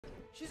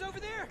She's over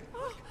there!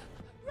 Oh,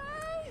 Rose!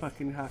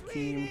 Fucking Hakim.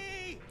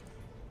 Sweetie!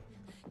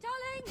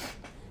 Darling!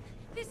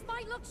 This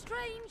might look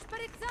strange, but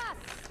it's us!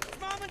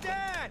 It's Mom and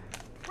Dad!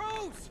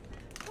 Rose!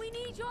 We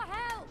need your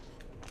help!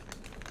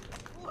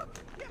 Look!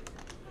 Yeah,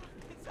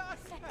 it's us!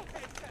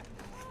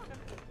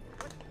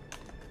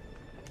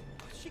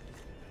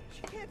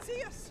 She can't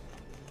see us!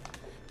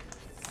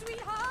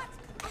 Sweetheart!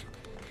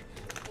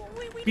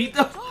 We Beat need to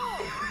the-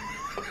 talk!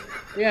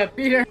 Yeah,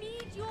 Peter. We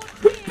need your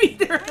tears Beat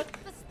to her.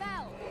 break the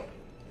spell!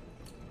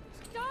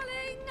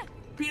 Darling!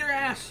 Beat her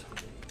ass.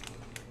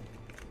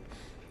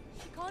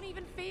 She can't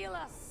even feel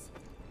us!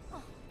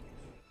 Oh,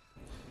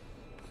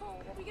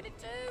 what are we gonna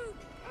do?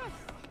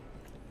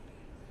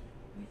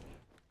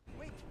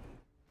 Wait,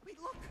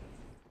 look!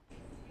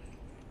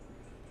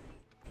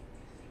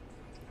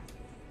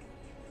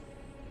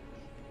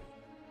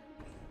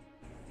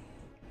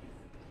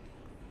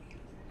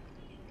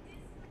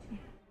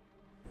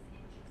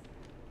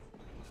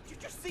 Did you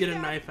just see Get a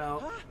that? knife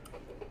out. Huh?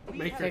 We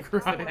Make had her Take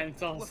cry. the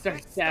pencil, to start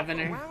affect stabbing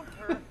stuff her. around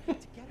her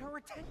to get her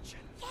attention.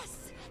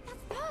 Yes!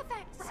 That's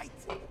perfect!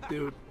 Right.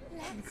 Dude,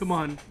 Let's, come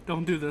on.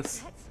 Don't do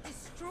this. let's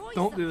destroy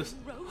Don't do this.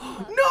 something Rose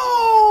loves.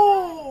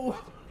 No!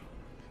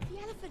 The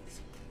elephant.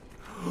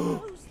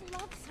 Rose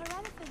loves her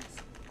elephant.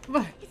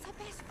 What? It's her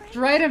best friend.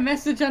 Write a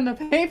message on the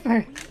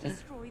paper. We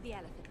destroy the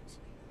elephant.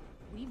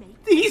 We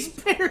make These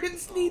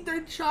parents need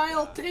their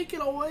child taken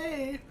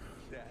away.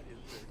 That is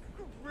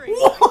a great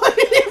What?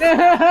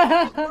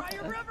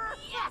 Briar River.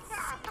 Yes!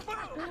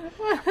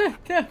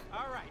 What the?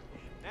 All right,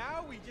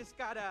 now we just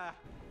gotta.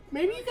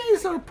 Maybe you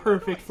guys are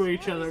perfect for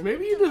each other.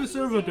 Maybe you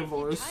deserve a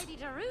divorce. Tidied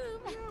her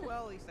room. Yeah,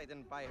 well, at least I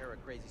didn't buy her a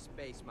crazy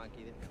space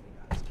monkey that nearly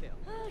got us killed.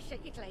 Oh,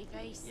 shake your clay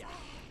face. Yeah.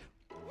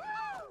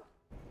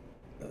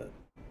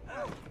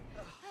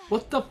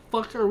 What the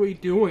fuck are we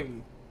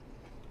doing?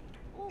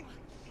 Oh,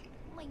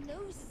 my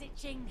nose is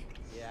itching.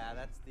 Yeah,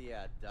 that's the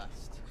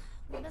dust.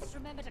 We must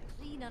remember to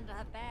clean under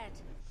her bed.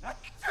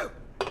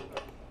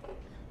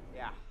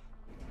 Yeah.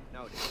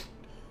 Noted.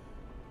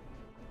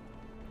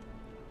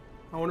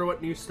 I wonder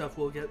what new stuff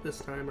we'll get this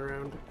time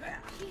around.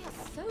 She has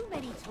so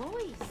many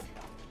toys.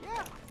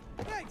 Yeah.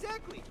 Yeah,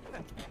 exactly.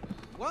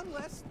 One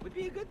less would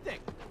be a good thing.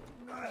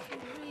 She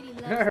really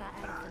loves that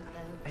elephant,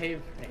 though.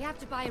 Paper. We have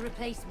to buy a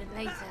replacement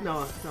later.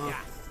 No. Yeah.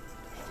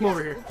 Come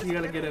over here. You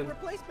gotta get in.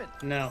 Replacement.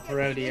 No, Yeah,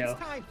 rodeo. It's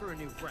time for a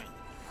new friend.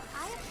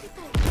 I actually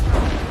thought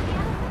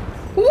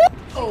the elephant.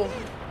 Oh,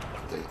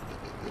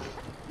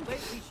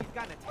 Lately, she's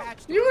gotten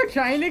attached. you were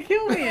trying to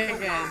kill me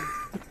again.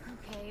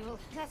 Okay, well,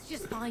 let's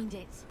just find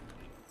it.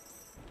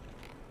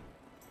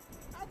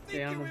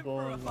 Stay on the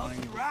bowl as long as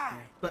you can.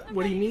 But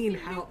what do you mean?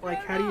 How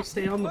do you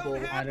stay on the bowl?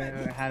 How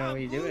do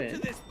we do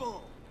it? This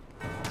bull.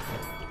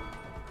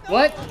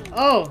 What?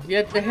 Oh, you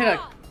have to hit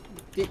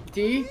a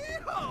D?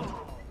 Yeehaw!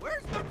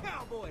 Where's my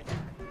cowboy?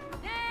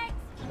 Next!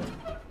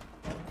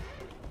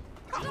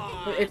 Come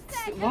on. It's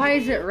why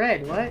is it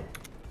red? What?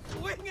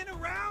 Swinging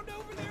around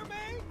over there,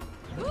 man.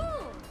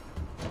 Ooh!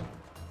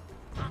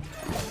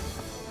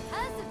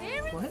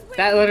 Perseverance What? wins.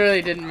 That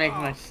literally didn't make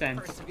much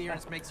sense.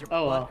 Perseverance makes your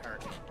Oh, well. butt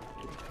hurt.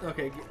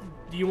 Okay,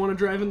 do you want to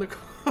drive in the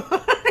car?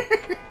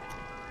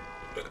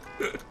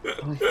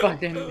 Oh,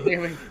 fucking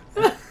here we.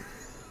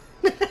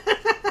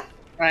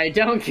 Alright,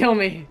 don't kill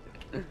me.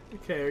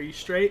 Okay, are you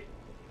straight?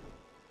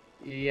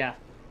 Yeah.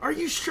 Are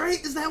you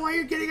straight? Is that why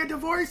you're getting a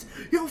divorce?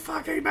 You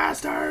fucking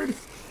bastard!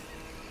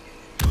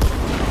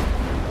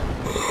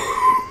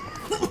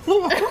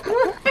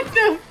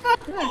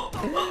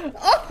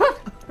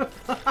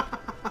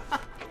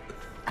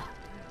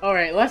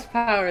 Alright, less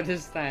power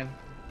this time.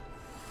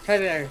 Try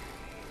there.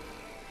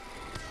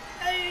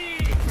 Hey!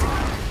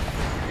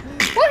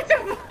 What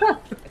the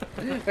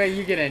fuck? Wait,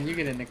 you get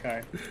in the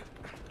car.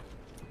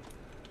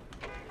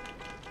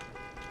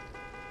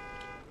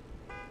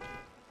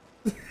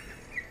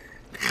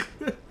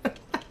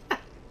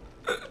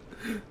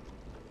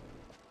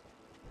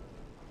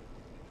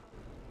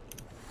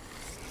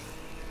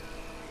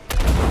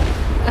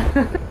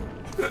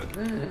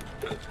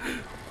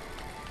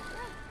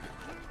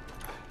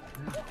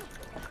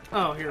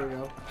 Oh, here we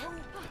go.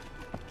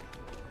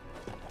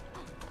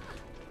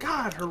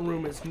 God, her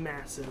room is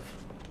massive.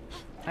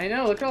 I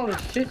know, look at all the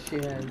shit she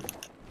has.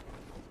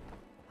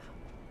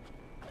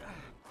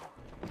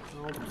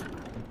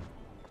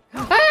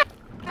 Oh,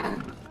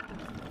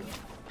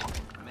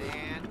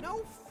 Man,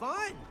 no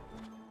fun.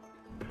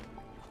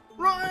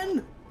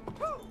 run!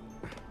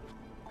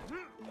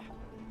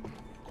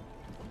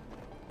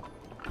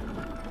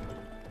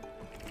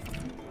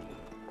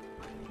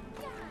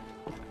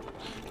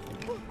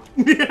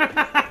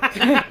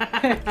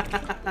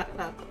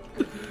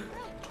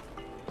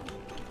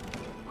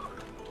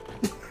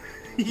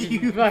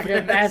 You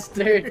fucking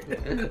bastard.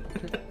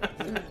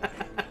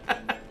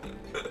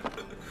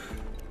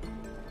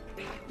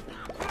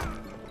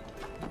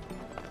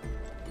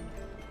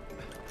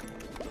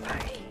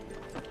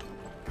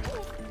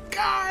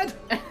 God!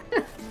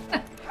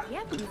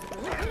 Yep, he's a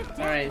little bit of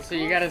Alright, so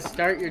you gotta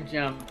start your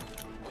jump.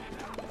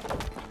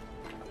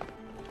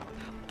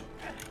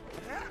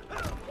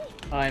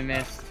 Oh, I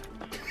missed.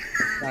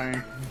 Sorry.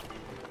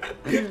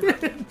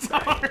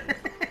 Darn.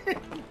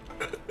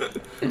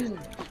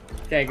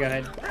 Okay, go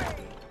ahead.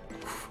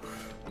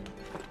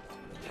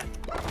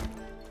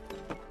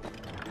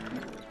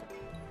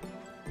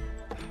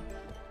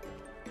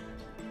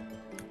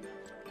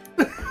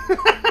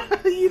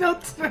 You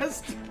don't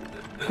trust.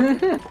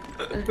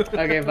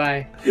 Okay,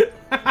 bye.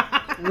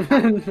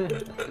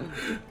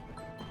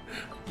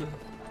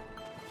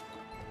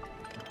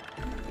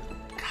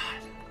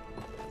 God.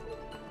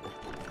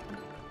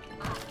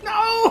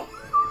 No!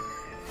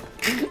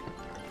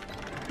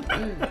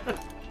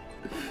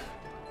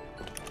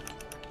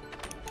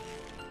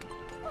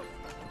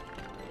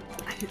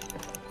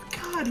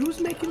 God, who's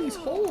making these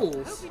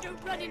holes? Hope we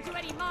don't run into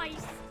any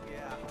mice.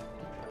 Yeah.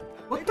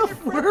 What the?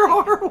 Where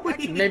are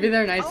we? Maybe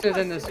they're nicer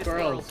than the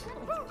squirrels.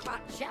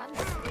 Fat chance.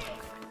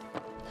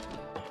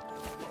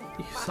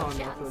 You saw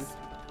nothing.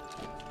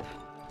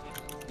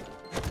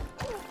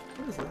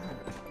 What is that?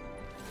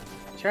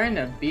 Trying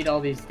to beat all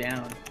these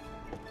down.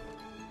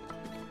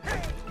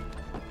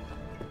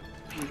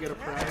 You get a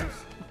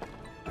prize?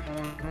 I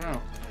don't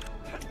know.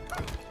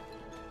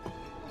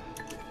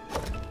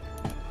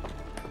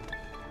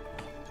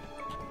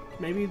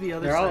 Maybe the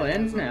other They're side all has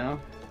ends them. now.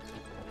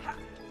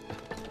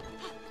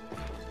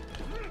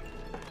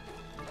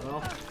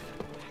 Well.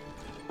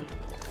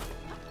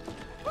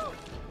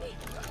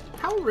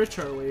 How rich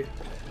are we?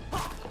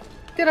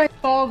 Did I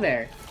fall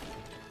there?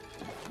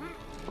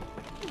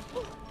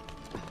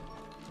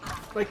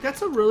 Like,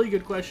 that's a really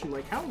good question.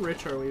 Like, how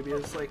rich are we?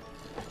 Because, like,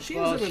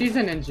 Well, she's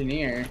an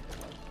engineer.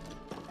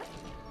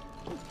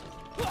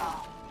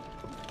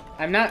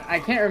 I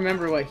can't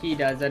remember what he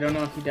does. I don't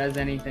know if he does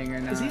anything or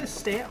not. Is he a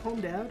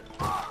stay-at-home dad?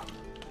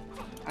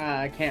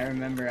 I can't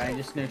remember. I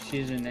just know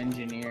she's an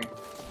engineer.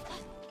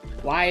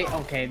 Why?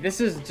 Okay, this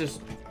is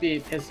just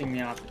pissing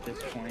me off at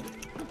this point.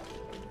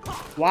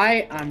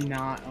 Why I'm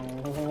not?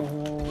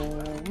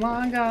 Oh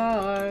my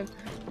god.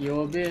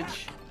 You're a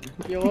bitch.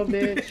 You're a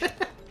bitch.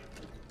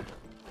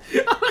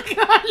 Oh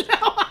god,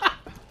 no!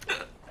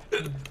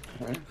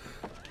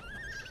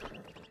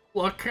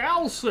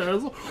 Lacal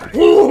says.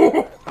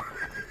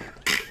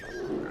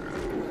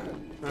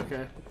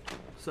 Okay,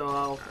 so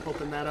I'll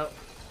open that up.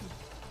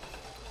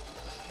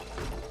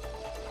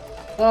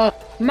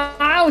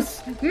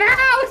 Mouse!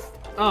 Mouse!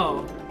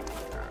 Oh.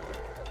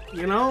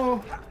 You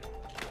know.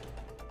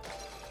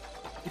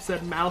 You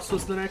said mouse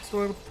was the next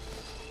one?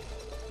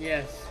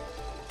 Yes.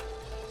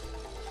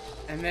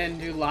 And then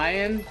do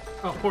lion?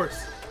 Oh,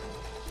 horse.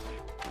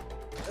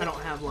 I don't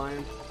have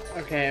lion.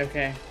 Okay,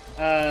 okay.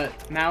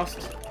 Mouse.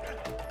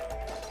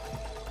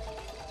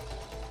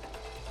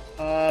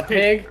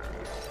 Pig.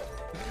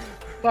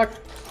 Fuck.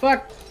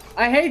 Fuck.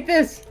 I hate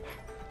this.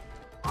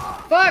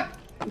 Fuck.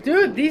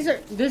 Dude,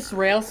 this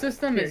rail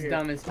system is Here.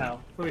 dumb as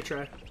hell. Let me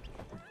try.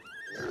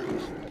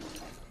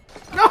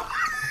 No!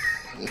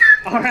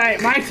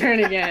 Alright, my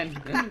turn again.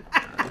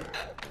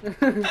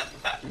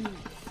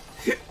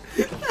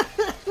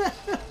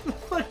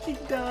 Fucking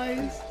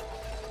dies.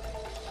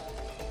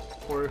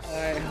 Horse.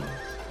 Alright.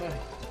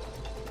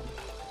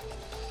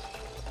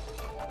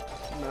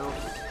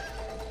 Mouse.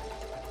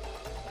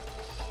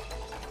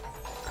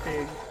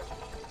 Pig.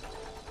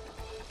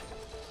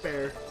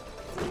 Bear.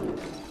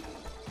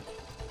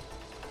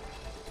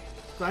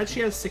 Glad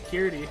she has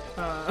security.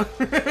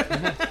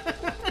 Okay.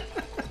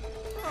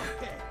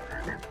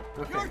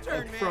 Okay, Your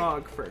turn, man.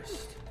 frog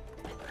first.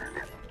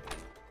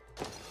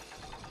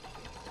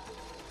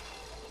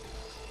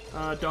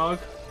 Dog.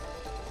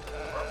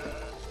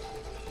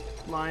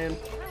 Lion.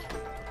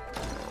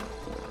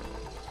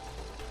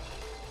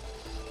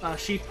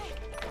 Sheep.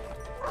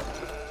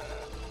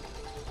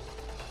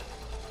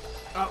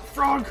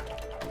 Frog!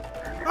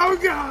 Oh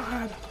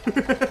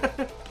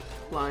god!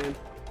 Lion.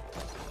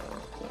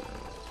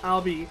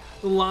 I'll be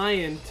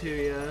lying to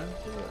you.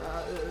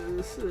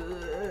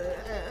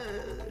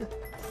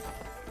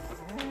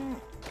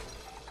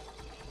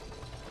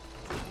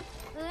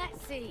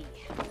 Let's see.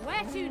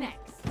 Where to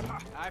next?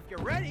 If you're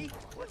ready,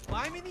 we're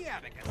climbing the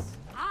abacus.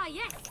 Ah,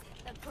 yes,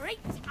 the great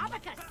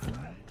abacus.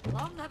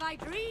 Long have I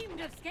dreamed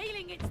of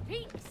scaling its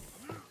peaks.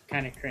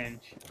 Kind of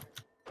cringe.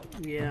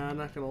 Yeah, I'm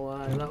not gonna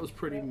lie, that was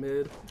pretty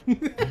mid.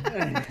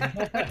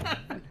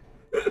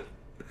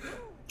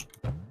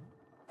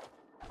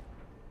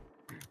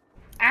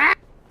 Ah!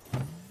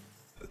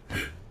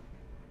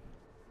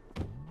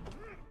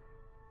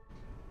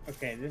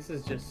 Okay, this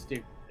is just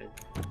stupid.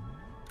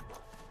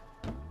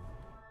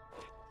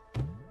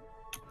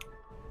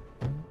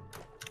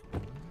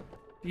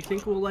 You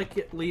think we'll like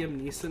get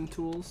Liam Neeson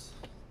tools?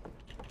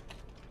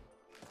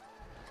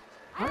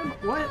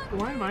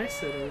 Why am I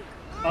sitting?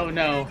 Oh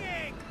no.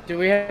 Do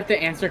we have to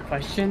answer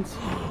questions?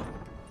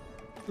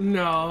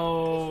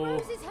 No.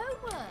 Rose's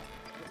homework.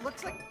 It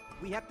looks like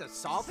we have to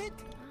solve it.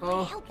 I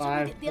Oh, helped you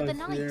with it the other 5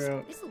 night. plus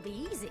 0. This'll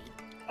be easy.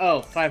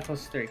 Oh, 5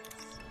 plus 3.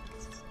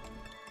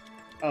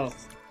 Oh.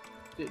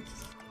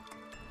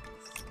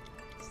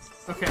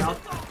 okay.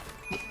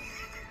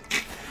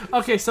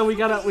 Okay, so we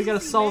gotta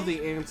solve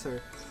the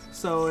answer.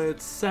 So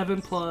it's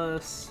 7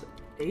 plus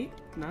 8,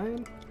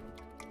 9.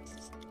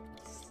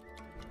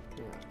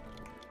 Yeah.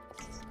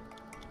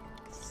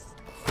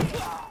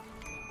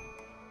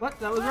 What?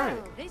 That was right.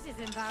 Well, this is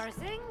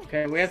embarrassing.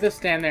 Okay, we have to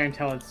stand there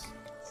until it's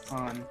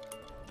on.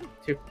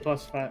 2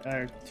 plus 5,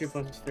 or 2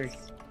 plus 3.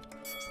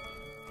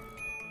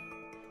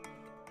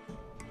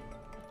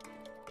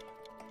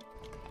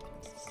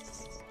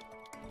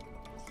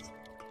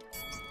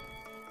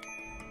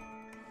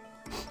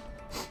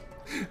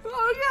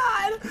 Oh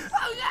god!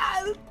 Oh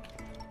god!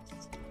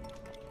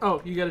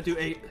 Oh, you gotta do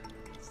 8.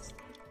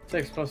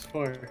 6 plus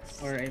 4,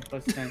 or 8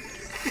 plus 10.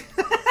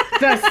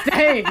 Just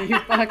stay, you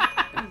fuck.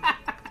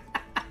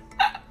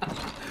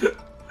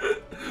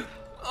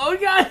 Oh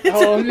god!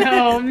 Oh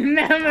no,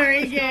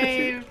 memory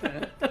game!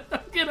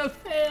 I'm gonna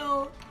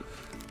fail!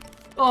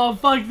 Oh,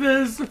 fuck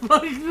this!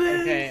 Fuck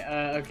this!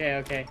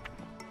 Okay.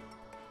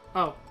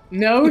 Oh.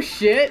 No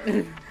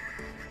shit!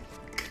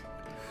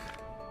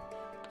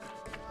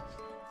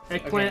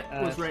 Eggplant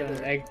Okay, was right so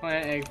there.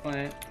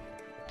 Eggplant.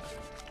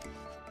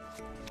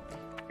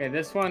 Okay,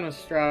 this one was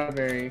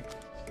strawberry.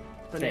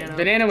 Banana. Okay,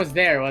 banana was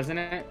there, wasn't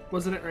it?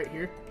 Wasn't it right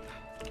here?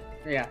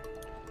 Yeah.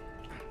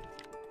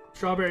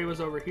 Strawberry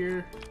was over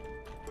here.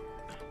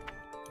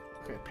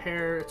 Okay,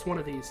 pear. It's one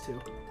of these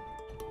two.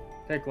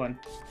 Pick one.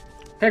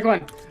 Pick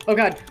one! Oh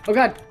god!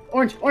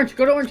 Orange!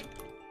 Go to orange!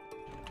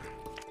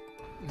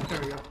 There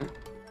we go.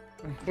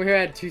 We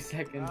had 2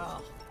 seconds.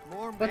 Oh,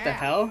 more What the math.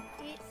 hell?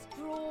 It's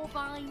draw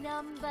by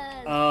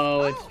numbers.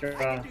 Oh, it's I draw.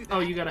 can do that. Oh,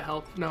 you gotta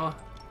help, Noah.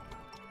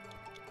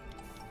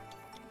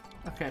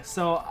 Okay,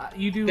 so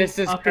you do This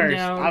is up and cursed.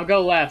 down. I'll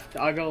go left.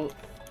 Okay,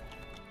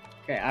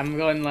 I'm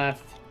going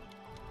left.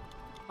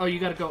 Oh, you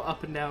gotta go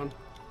up and down.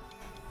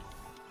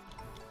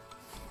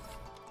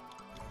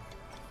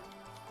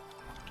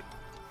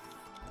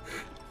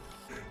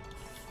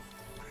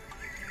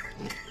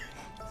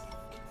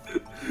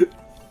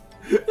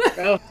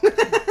 Go.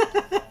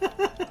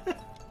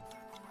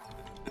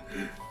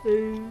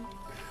 8,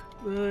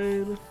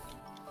 9.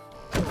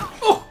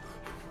 Oh!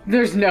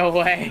 There's no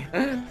way.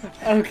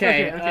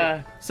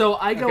 Okay. So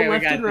I go Okay,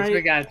 left we got and this. right.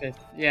 We got this.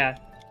 Yeah.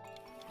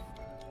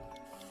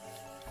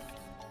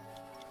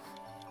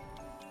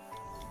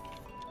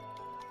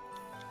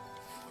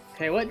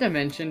 Okay, what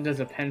dimension does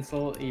a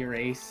pencil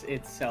erase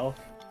itself?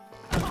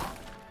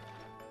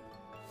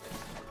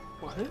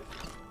 What?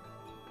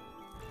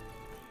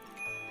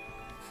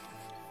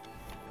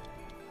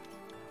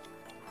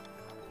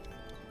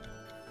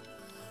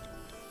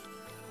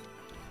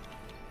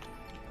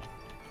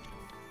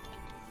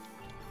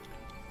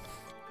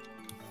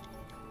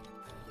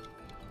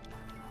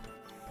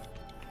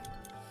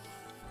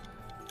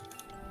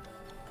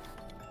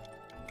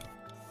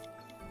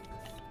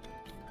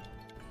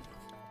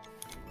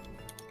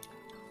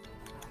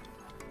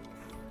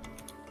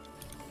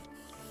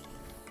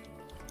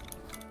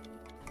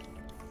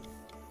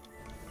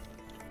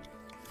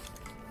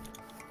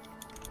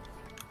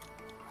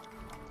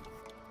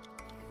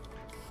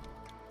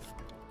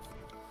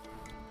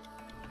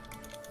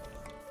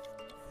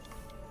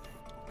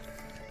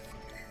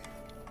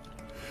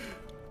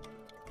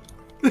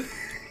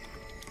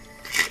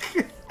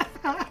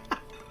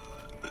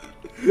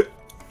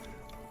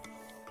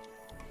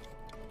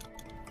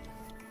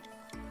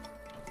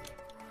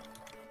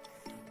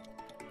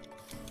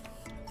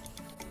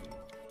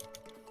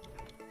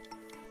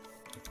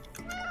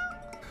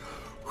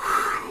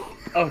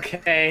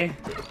 Okay.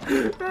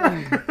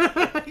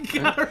 I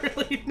got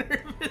really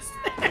nervous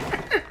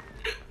there.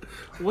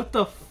 What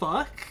the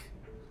fuck?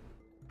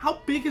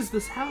 How big is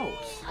this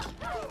house?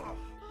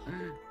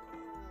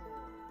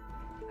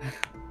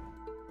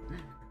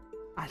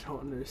 I don't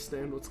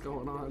understand what's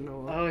going on,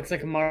 Noah. Oh, it's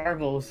like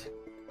marbles.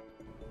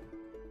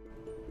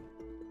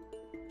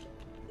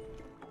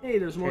 Hey,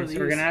 there's more Okay, of so these.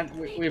 we're gonna have,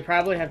 we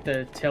probably have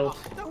to tilt.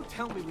 Oh, don't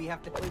tell me we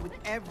have to play with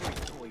every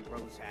toy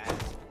Rose has.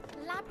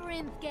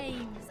 Labyrinth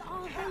games.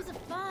 Oh, those are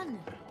fun.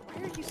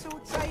 Why are you so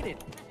excited?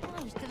 Oh,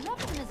 I used to love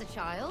them as a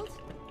child.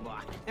 Well,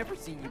 I've never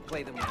seen you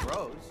play them with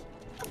Rose.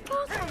 Of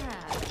course I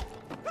have.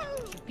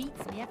 She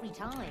beats me every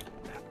time.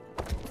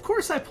 Of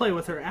course I play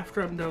with her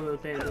after I'm done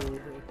abandoning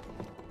her.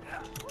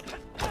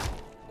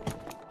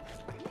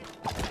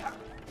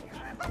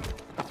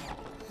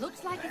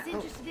 Looks like it's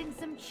interested in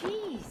some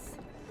cheese.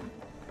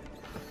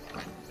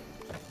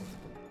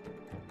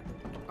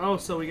 Oh,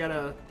 so we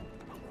gotta...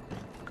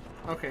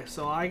 Okay,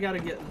 so I gotta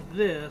get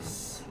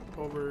this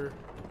over...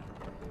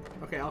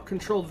 Okay, I'll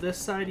control this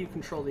side, you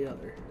control the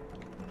other.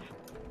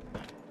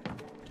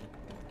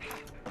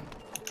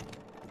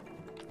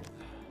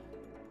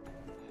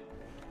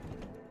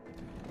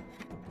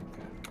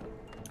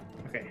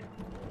 Okay.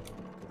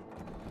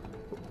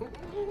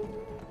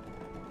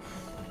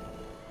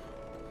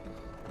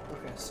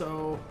 Okay,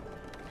 so...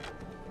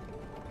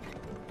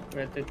 We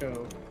have to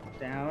go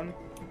down.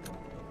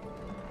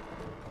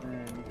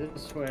 And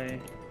this way.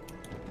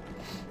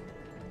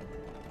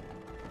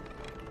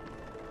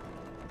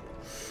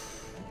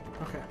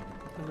 Okay,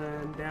 and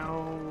then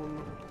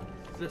down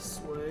this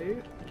way.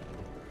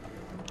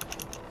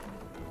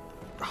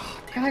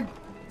 God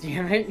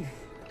damn it.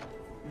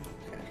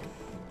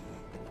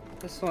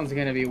 This one's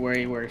gonna be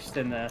way worse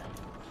than the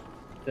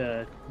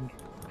the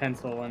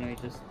pencil one we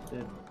just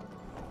did.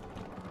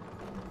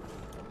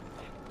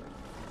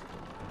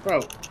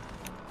 Bro.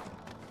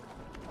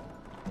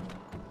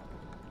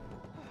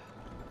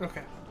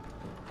 Okay.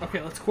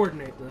 Okay, let's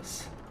coordinate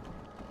this.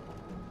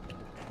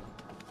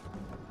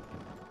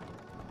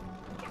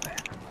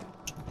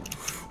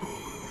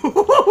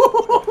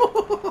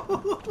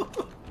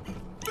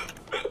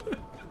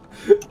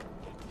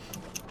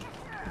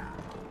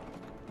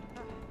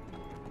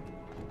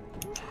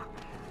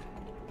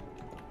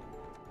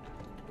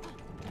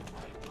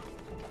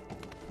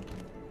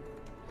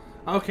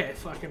 Okay,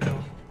 fucking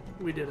hell.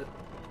 We did it.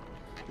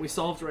 We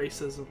solved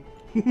racism.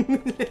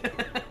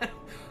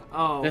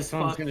 Oh, This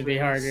one's gonna be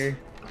harder.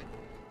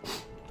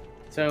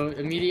 So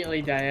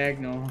immediately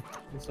diagonal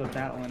is what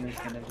that one is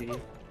gonna be.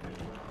 What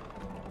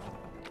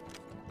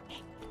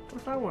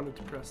if I wanted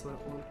to press that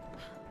one?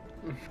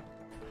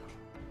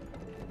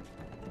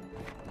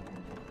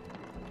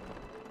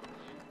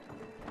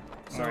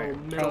 So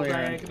Alright, middle probably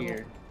around diagonal.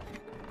 here.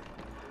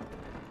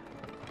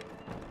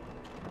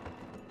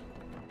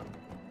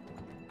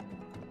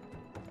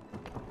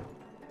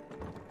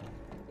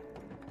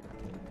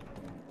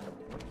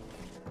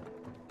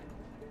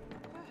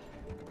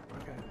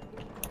 Okay.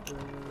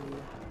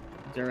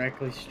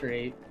 Directly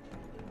straight.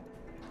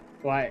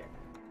 Why?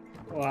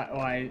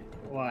 Why?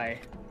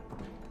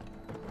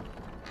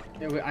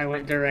 I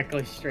went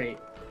directly straight.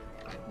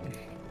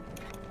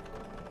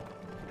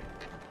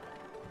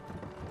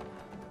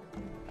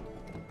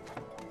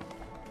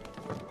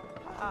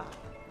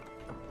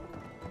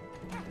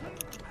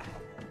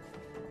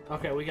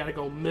 Okay, we gotta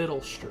go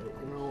middle straight,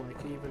 you know, like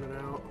even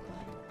it out.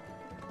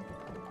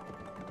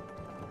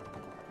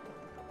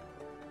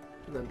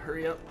 And then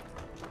hurry up.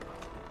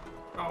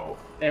 Oh.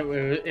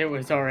 It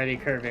was already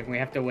curving. We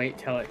have to wait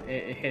till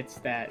it hits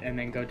that and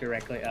then go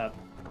directly up.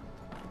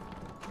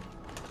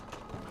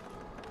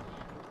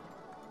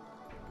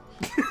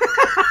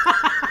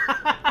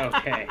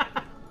 Okay.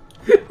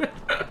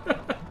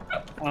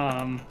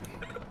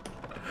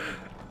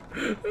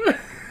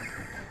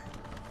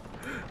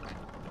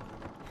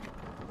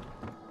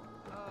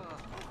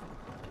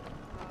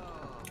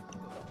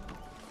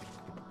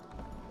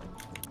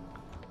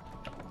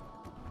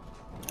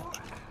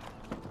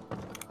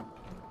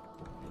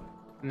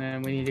 And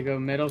then we need to go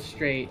middle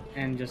straight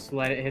and just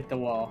let it hit the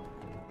wall.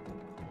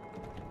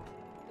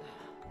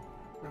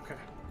 Okay.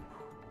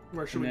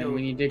 Where should And we then go?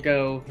 we need to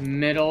go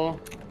middle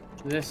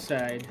this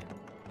side.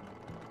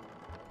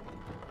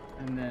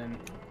 And then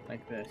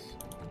like this.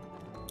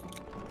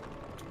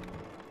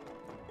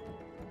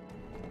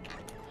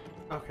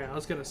 Okay, I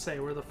was gonna say,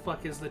 where the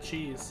fuck is the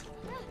cheese?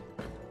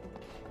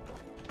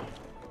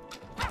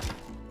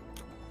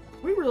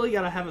 We really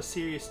gotta have a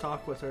serious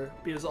talk with her,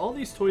 because all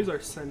these toys are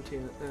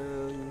sentient,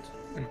 and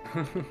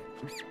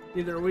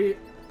either we...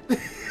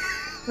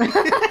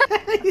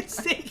 He's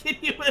taking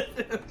you with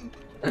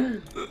him!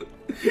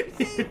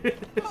 See?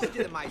 Told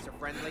you the mice are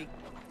friendly.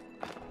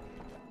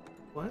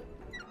 What?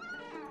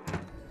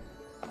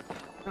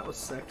 That was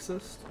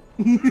sexist.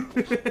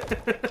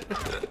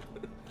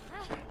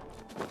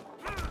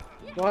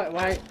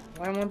 Why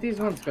won't these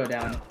ones go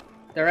down?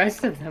 The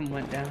rest of them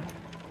went down.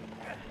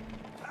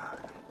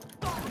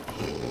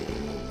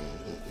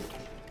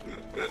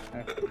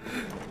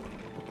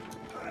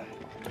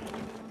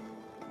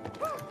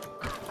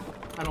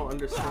 I don't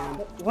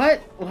understand. What?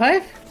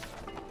 What?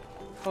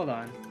 Hold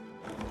on.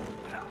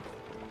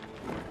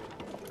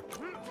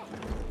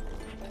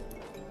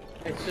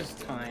 It's just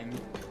time.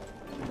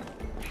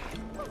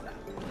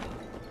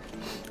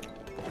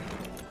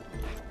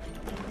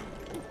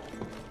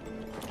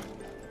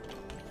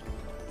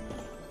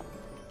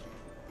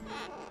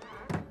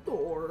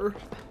 Door.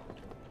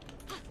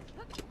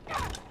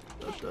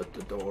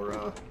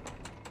 Dora.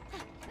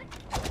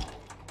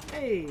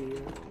 Hey.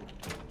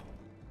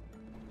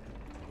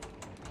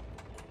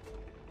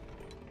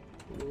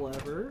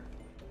 Lever.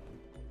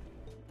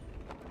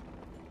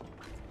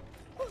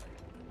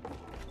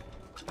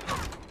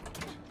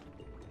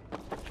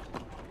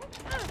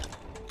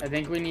 I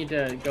think we need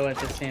to go at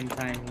the same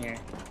time here,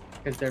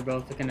 because they're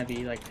both gonna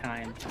be like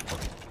timed.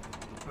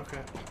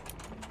 Okay.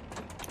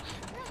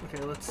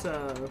 Okay, let's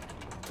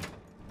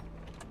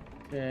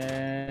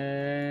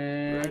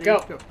Ready,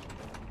 go.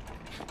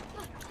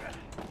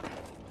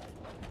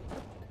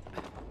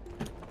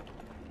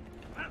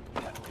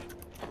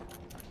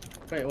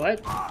 Wait,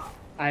 what?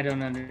 I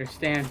don't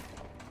understand.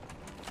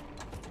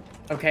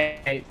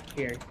 Okay,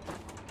 here.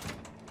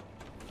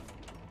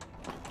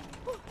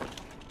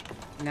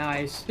 Now I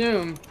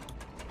assume...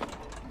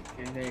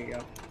 Okay, there you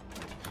go.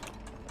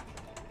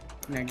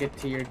 Now get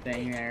to your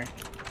thing there.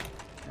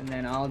 And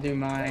then I'll do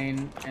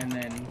mine, and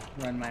then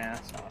run my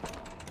ass off.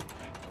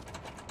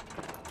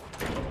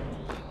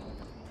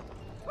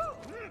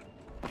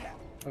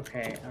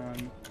 Okay,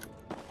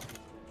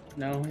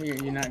 no,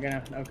 you're not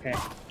gonna... Okay.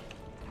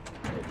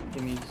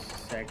 Give me just a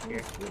sec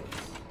here.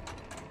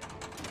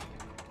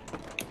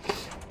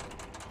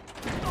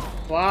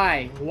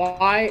 Why?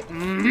 Why?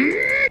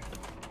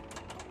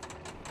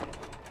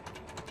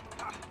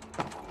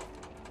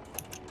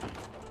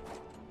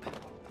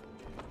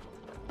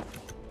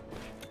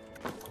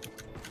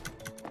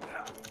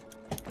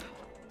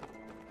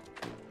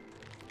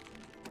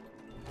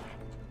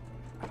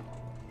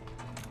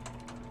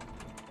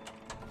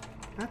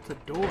 That's a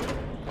door.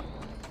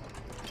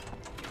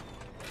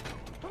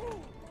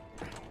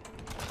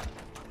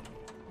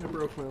 I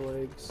broke my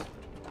legs.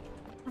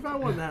 What if I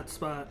won that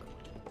spot?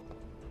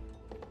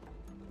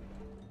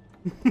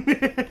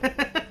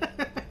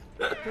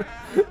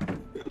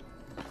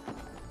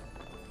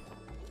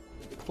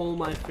 Pull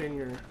my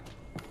finger.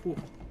 Ooh.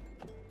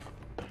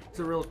 He's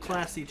a real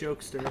classy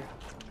jokester.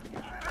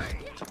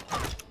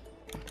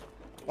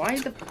 Why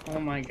the? Oh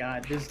my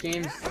god, this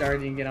game's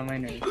starting to get on my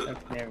nerves. Okay,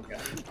 there we go.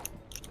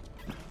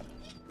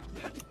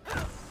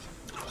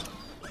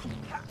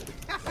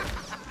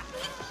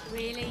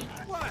 Really?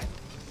 What?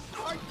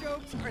 Our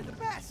jokes are the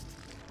best.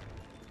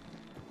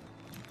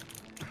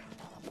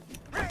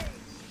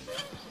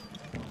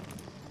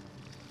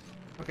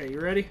 Okay, you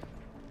ready?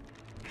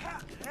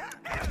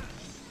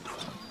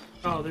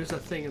 Oh, there's a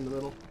thing in the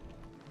middle.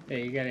 Yeah,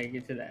 you gotta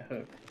get to that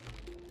hook.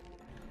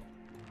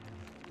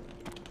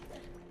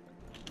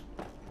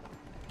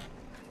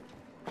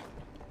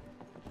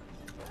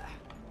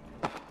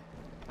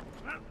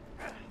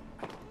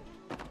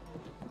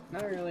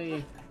 Not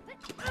really.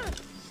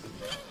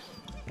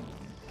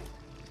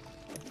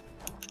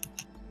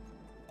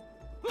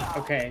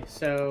 Okay,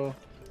 so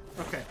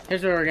Okay.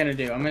 here's what we're gonna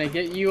do. I'm gonna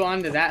get you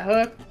onto that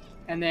hook,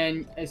 and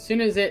then as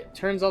soon as it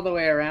turns all the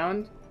way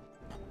around,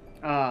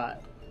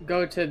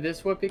 go to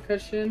this whoopee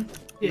cushion,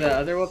 Yeah. the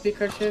other whoopee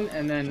cushion,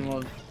 and then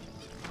we'll.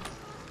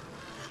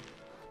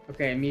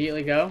 Okay,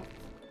 immediately go.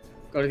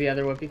 Go to the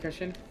other whoopee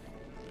cushion.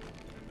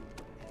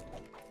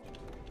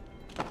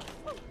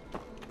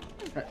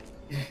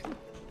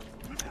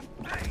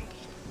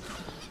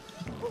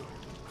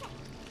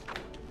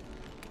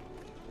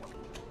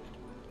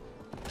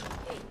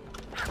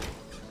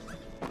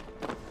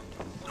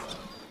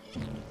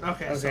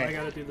 Okay, so Okay. I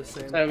gotta do the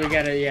same. So we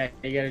gotta, yeah,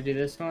 you gotta do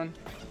this one.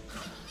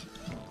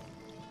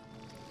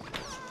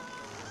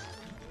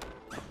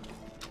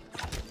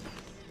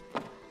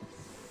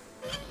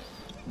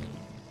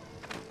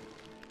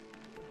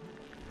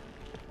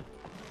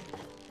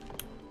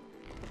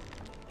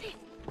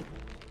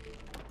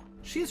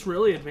 She's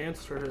really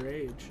advanced for her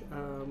age,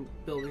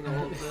 building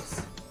all of this.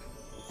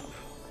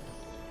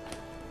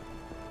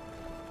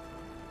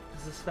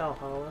 Is this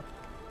Valhalla?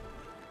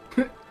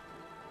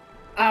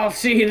 I'll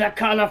see the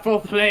colorful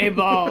play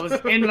balls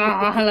in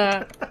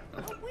Valhalla. A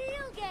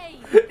wheel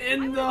game!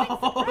 In the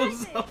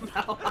halls of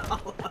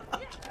Valhalla.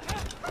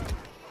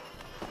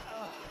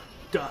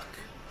 Duck.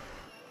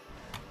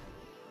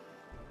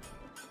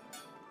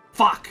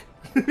 Fuck!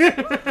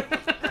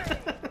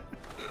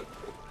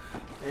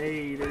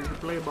 Hey, there's the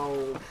play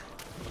balls.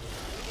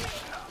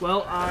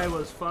 Well, I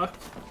was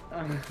fucked.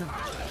 That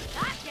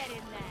get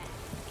in there!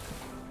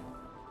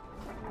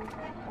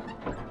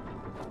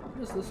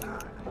 What is this one?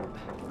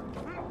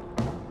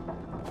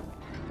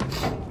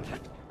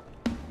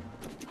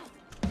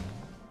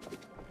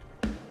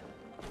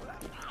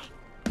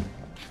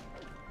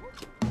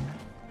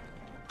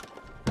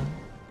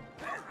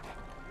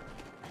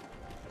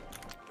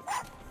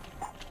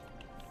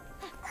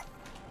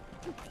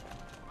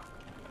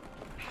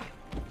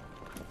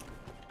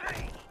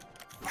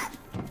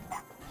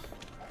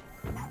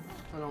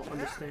 I don't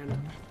understand.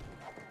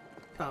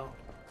 Oh.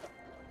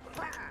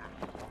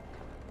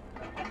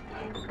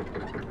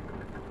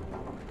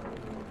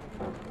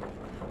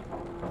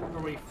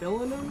 Are we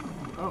filling them?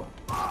 Oh.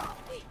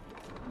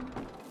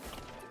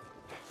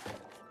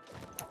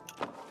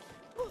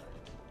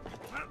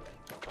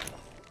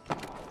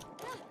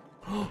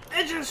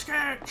 Edge of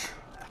sketch!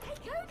 Hey,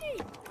 Cody!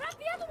 Grab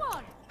the other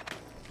one!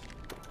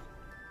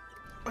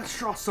 Let's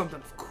draw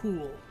something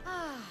cool.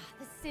 Ah,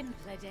 the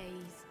simpler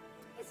days.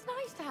 It's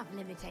nice to have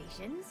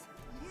limitations.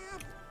 Yeah,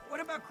 what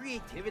about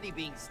creativity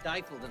being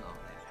stifled and all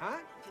that, huh?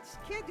 You just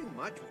can't do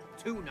much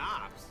with two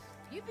knobs.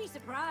 You'd be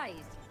surprised.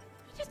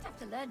 You just have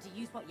to learn to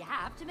use what you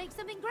have to make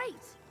something great.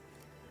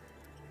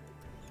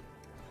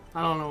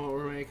 I don't know what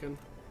we're making.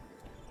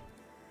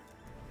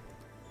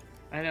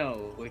 I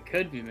know what we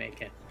could be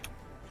making.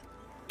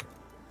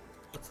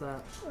 What's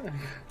that?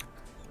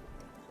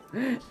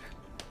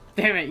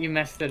 Damn it, you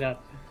messed it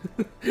up.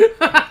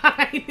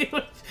 I knew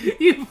it.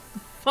 You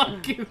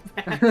fucking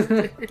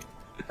bastard.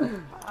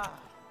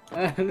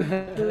 I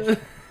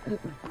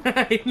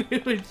knew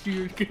what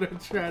you were gonna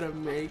try to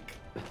make.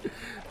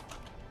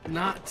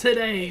 Not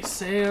today,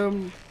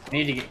 Sam. I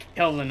need to get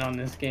Kelvin on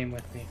this game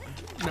with me.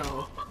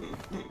 No.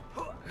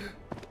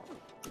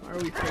 Why are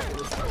we taking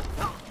this?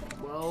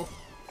 Well,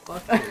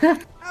 fuck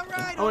it. All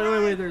right.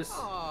 Oh, wait, there's...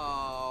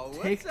 Oh,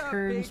 Take what's up,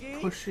 turns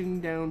Biggie?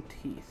 pushing down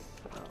teeth.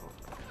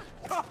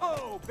 Oh.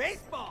 Oh,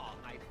 baseball,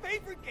 my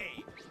favorite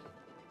game.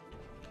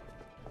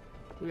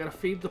 We gotta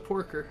feed the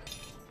porker.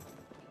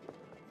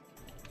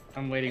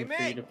 I'm waiting Hey,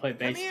 for you Meg, to play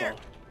come here.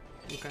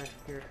 baseball. Okay,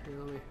 here,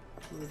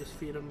 let me just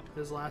feed him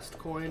his last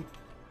coin.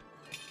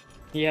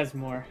 He has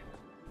more.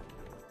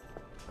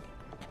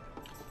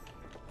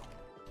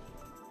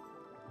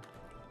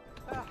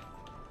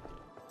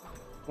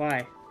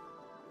 Why?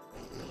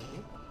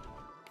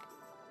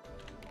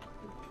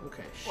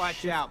 Okay, Watch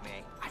shit. out,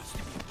 man. I used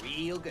to be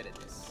real good at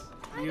this.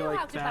 I You know like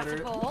how to bat a batter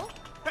it? ball.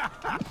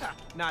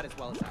 Not as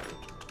well as I do.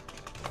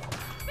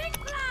 Big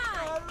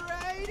fly!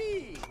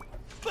 Alrighty!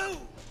 Boom!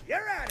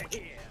 You're out of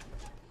here!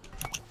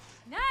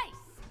 Nice!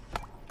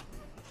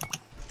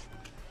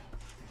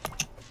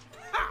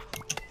 Ha!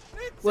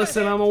 It's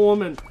Listen, I'm a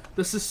woman.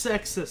 This is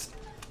sexist.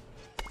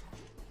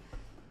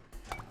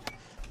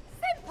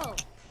 Simple!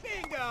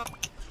 Bingo!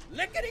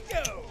 Lickety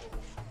go!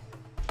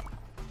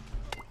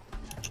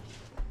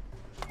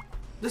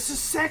 This is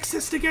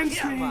sexist against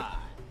Come me. on!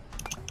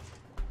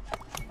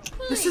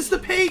 This is the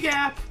pay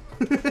gap.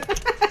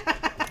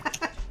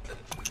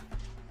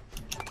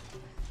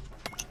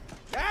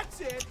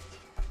 That's it!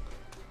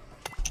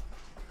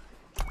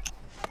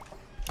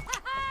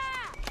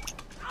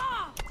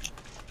 Oh,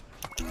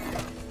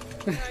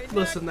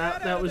 Listen,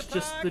 that was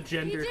just the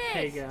gender you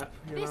pay did. gap,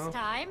 you This know?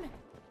 time.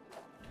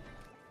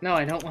 No,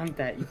 I don't want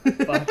that, you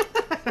fuck.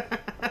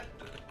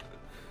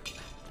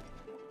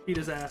 Beat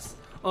his ass.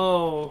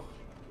 Oh.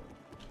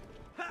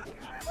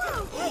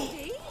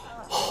 Andy,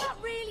 not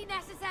really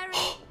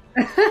necessary.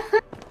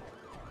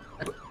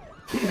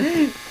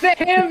 The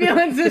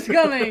ambulance is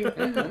coming!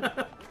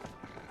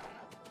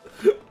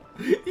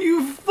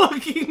 You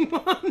fucking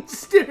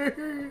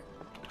monster!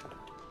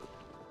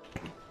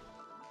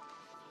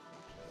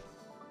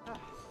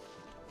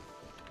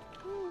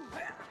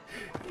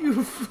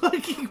 You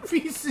fucking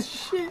piece of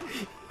shit!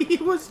 He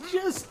was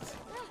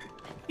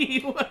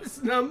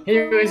numb. He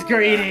was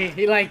greedy,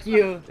 he like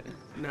you.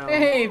 No,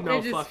 Hey,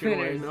 no fidget fucking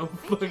way, spinners. no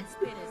Fidget fuck.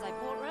 spinners I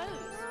bought Rose.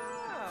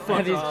 Are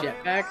Fuck these off.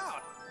 jetpacks?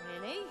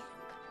 Really?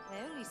 They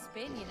only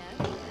spin, you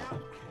know.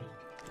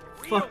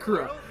 Fuck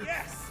right.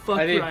 Yes! Fuck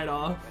Are they- right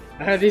off.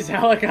 Are these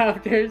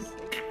helicopters?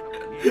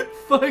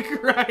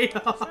 Fuck right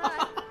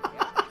off.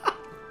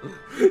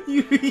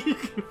 You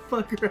can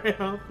fuck right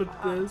off with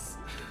this.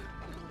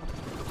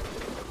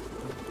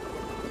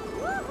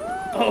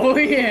 Oh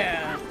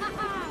yeah!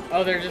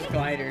 Oh, they're just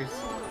gliders.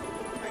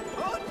 I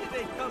told you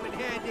they'd come in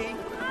handy!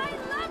 I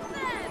love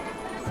them!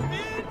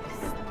 Spin!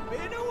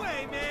 Spin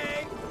away,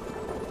 Meg!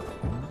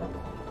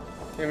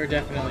 They were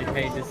definitely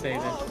paid to say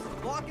this. Balls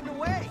blocking the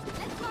way!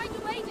 Let's find a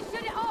way to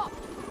shut it off.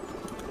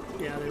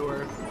 Yeah, they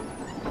were.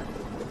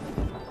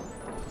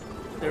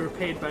 They were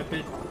paid by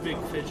Big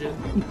Fidget.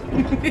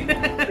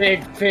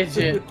 Big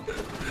Fidget.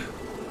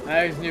 I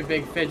always knew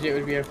Big Fidget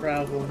would be a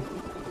problem.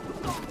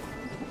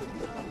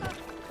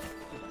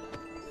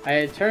 I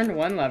had turned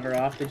one lever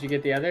off. Did you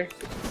get the other?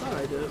 Thought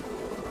I did.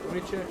 Let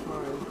me check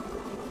mine.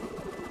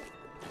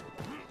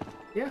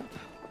 Yeah.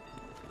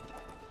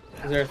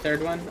 Is there a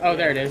third one? Oh,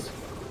 there it is.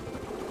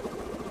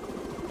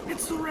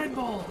 It's the red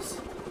balls.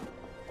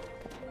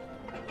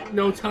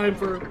 No time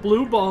for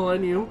blue ball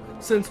on you.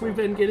 Since we've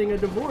been getting a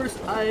divorce,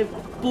 I've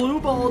blue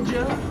balled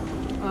you.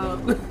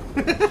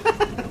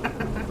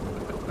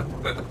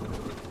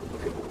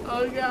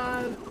 Oh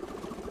god.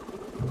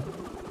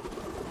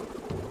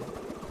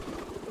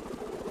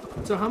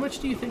 So how much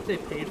do you think they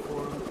paid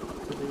for him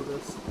to do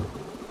this?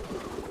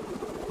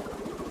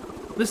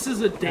 This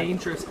is a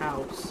dangerous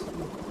house.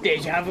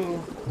 Deja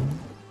vu.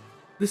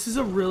 This is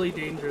a really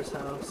dangerous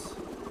house.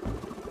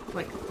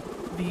 Like,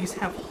 these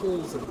have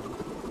holes in them.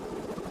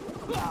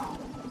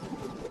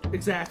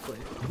 Exactly.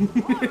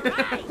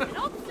 Alright, an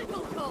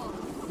obstacle course.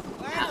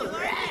 Glad you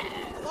like it.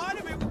 A lot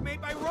of it was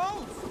made by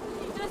Rose!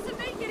 It doesn't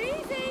make it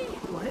easy.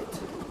 What?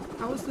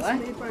 How is this What?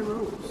 made by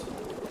Rose?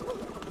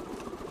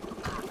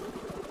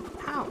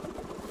 How?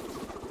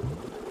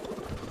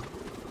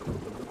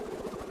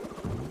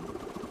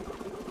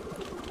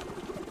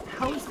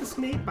 How is this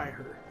made by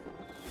her?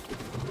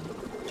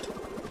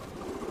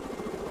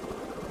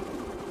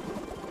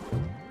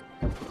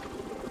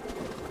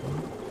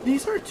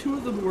 These are two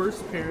of the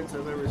worst parents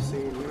I've ever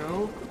seen, you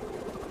know?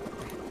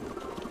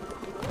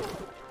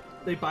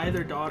 They buy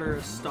their daughter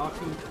a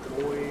stocking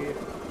toy.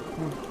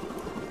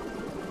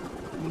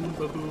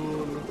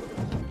 Baboon.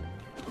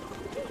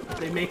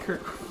 They make her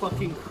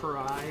fucking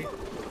cry.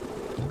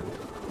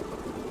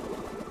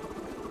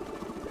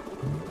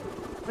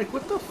 Like,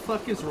 what the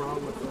fuck is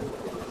wrong with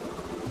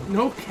them?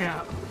 No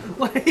cap.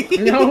 Like,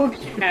 No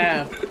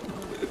cap.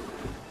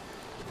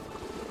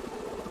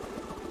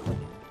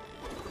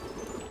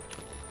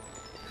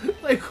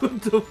 like,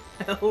 what the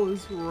hell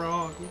is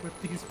wrong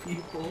with these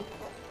people?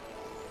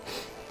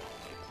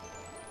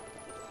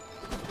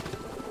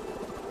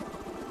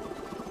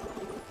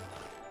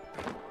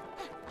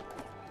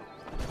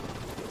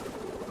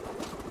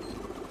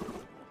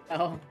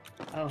 Oh.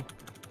 Oh.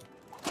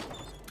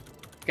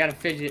 Got a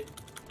fidget.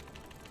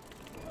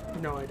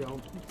 No, I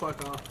don't.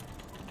 Fuck off.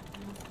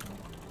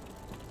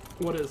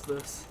 What is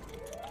this?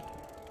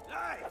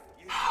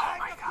 Oh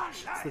my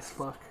gosh! What's this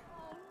fuck?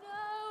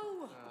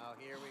 Oh Oh,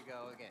 here we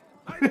go again.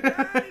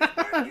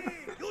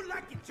 You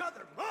like each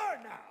other more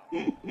now.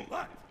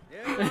 But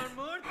There are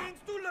more things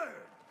to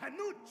learn. and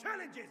new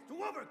challenges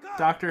to overcome.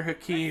 Dr.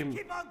 Hakim,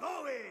 Keep on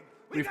going.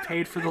 we've got a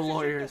paid for the relationship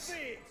to lawyers.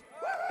 fix.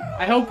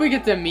 I hope we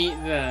get to meet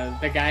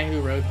the guy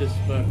who wrote this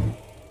book.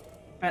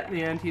 At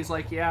the end, he's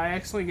like, yeah, I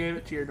actually gave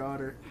it to your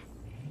daughter.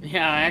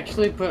 Yeah, I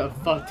actually put a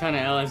fuck ton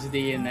of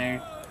LSD in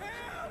there.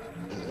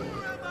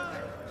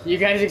 You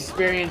guys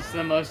experienced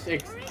the most,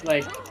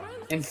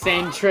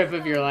 insane trip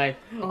of your life.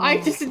 I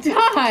just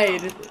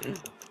died!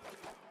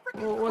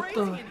 Oh, what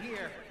the? Crazy in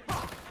here.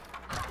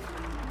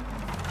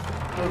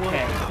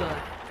 Okay. What the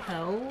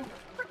hell?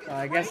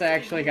 I guess I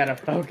actually gotta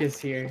focus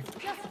here.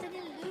 Just an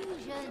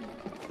illusion.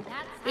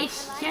 That's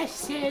It's how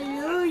just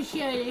an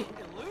illusion.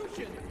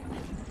 Illusion.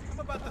 I'm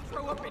about to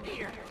throw up in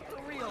here.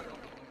 For real.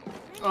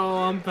 Oh,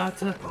 I'm about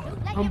to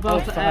Oh,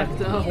 fuck.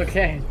 act up.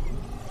 Okay.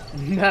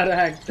 Not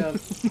act up.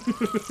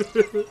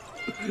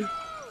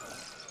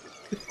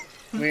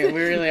 we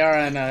really are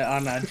on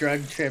a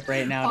drug trip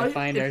right now to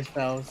find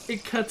ourselves.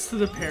 It cuts to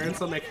the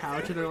parents on the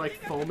couch and they're like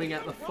foaming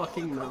at the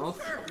fucking mouth.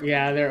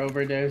 Yeah, they're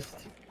overdosed.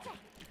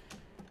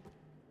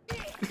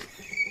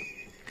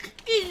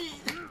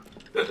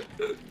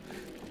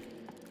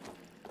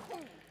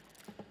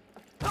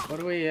 What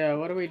do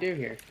we do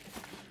here?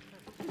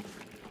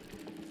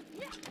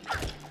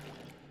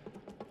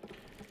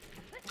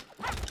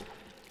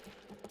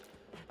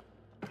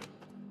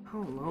 I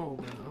don't know,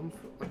 man.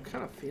 I'm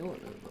kind of feeling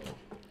it though.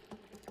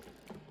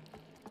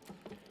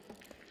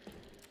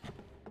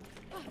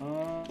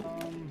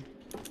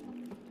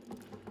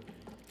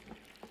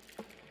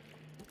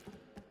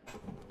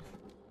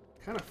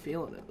 Kind of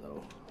feeling it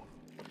though.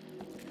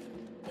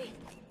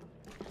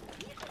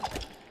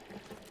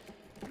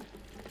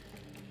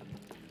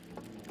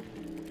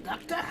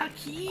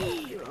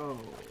 Dr.Hakim! Oh.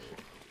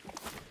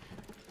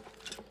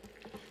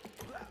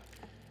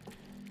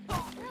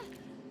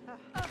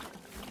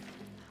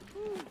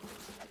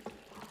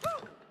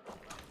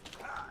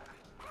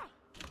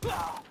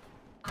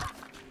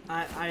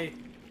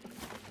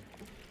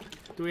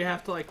 Do we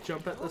have to like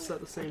jump at this at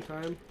the same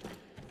time?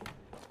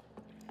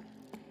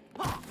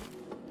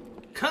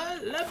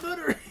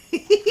 Collaboration!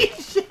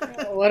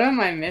 What am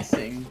I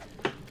missing?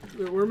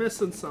 We're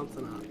missing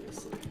something,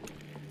 obviously.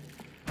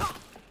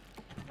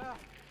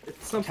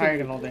 It's something.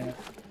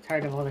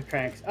 Tired of all the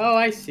cracks. Oh,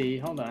 I see.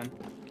 Hold on.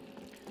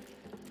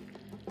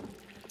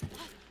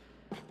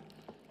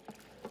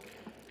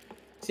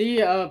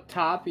 See up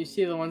top, you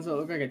see the ones that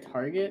look like a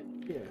target?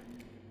 Yeah.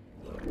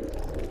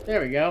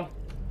 There we go.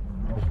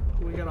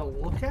 We gotta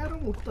look at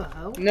them? What the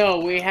hell? No,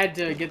 we had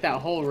to get that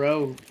whole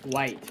row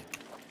white.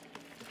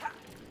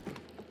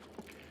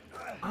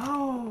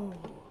 Oh.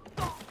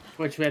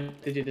 Which we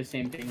had to do the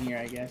same thing here,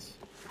 I guess.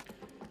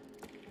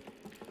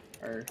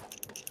 Or,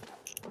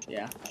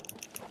 yeah.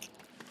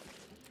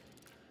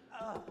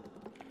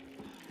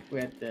 We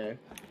had to...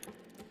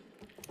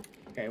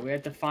 Okay, we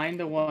had to find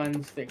the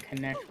ones that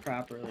connect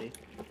properly.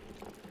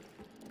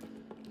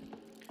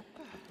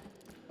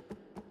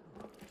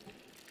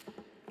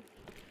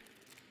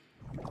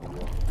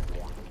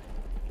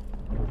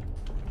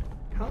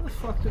 How the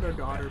fuck did our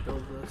daughter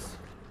build this?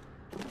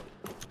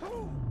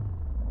 Look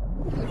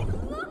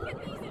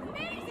at these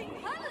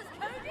amazing colors,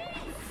 Cody!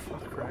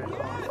 Fuck right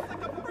Yeah, off. it's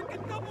like a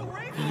freaking double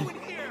rainbow in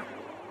here.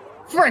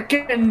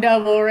 Frickin'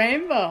 double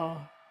rainbow!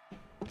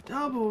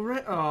 Double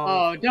red.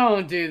 Oh. Oh,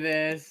 don't do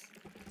this.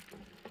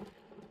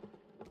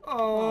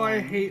 Oh, I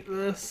hate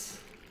this.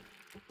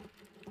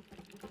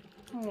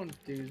 Don't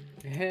do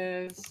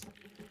this.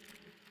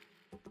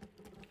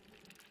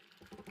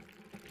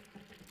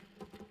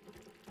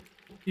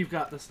 You've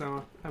got this,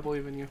 Noah. I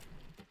believe in you.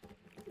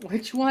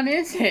 Which one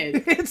is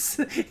it? It's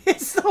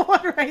the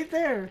one right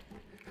there.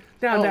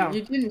 Down, Oh, down.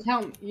 you didn't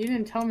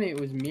tell me it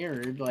was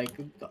mirrored like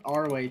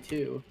our way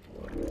too.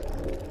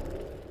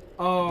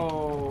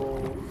 Oh.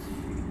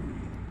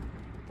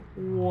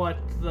 What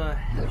the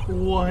heck?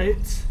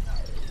 What?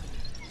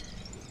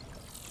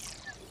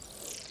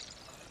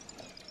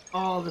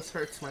 Oh, this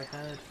hurts my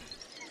head.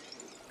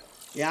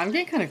 Yeah, I'm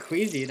getting kind of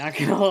queasy, not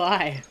gonna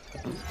lie.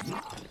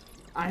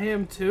 I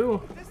am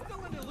too. Is this still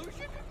an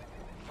illusion?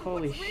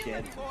 Holy What's real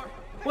shit. anymore?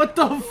 What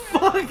the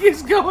fuck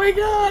is going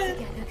on?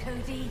 Together,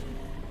 Cody.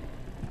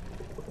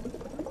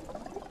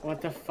 What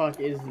the fuck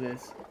is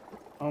this?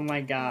 Oh my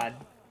god.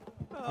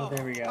 Oh,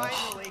 there we go.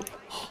 Finally.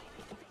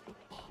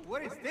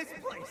 What is this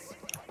place?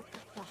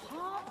 The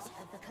heart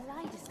of the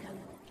kaleidoscope.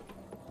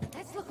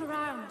 Let's look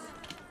around.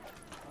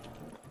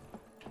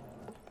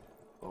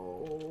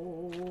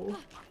 Oh.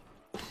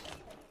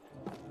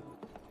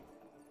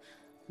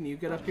 Can you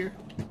get up here?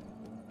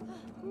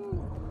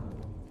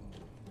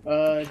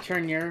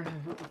 Turn your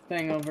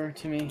thing over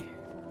to me.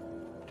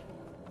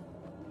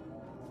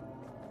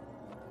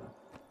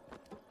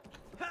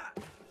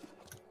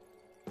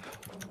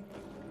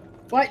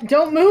 What?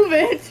 Don't move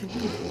it!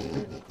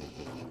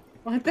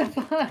 What the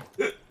fuck?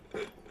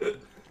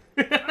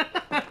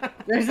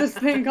 There's this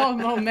thing called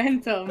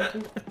momentum.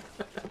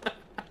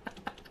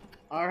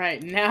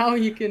 Alright, now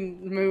you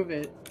can move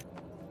it.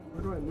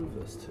 Where do I move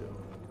this to?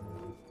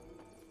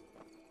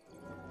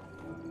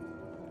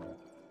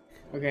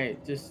 Okay,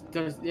 just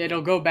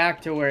it'll go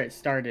back to where it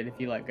started if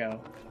you let go.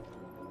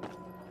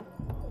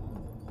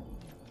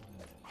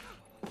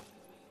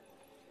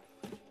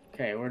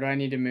 Okay, where do I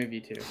need to move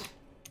you to?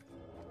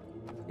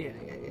 Yeah,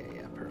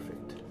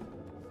 perfect.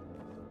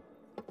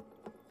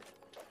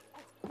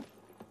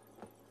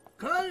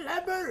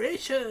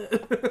 Collaboration!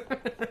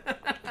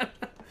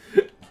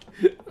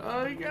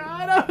 Oh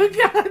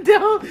god,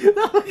 don't!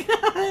 Oh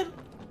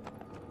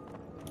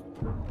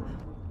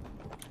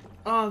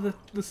Oh,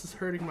 this is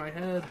hurting my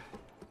head.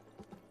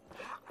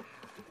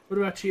 What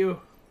about you?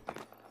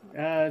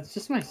 It's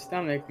just my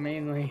stomach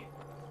mainly.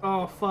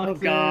 Oh, fuck Oh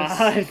this.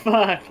 god,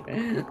 fuck.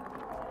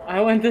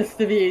 I want us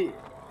to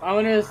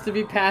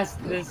be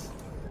past this.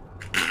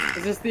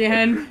 Is this the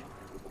end?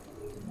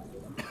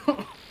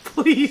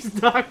 Please,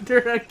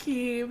 Dr.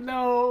 Hakim,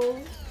 no.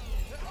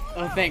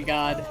 Oh, thank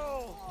God.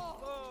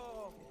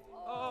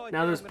 Oh,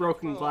 Now there's damn it,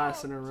 broken I'm full.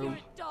 glass in her You're room.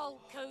 a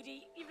doll,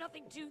 Cody. You've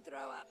nothing to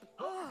throw up.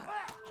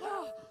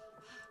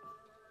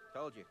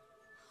 Told you.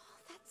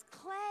 That's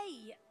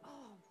clay.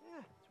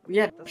 Oh,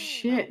 Yeah,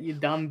 shit, you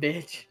dumb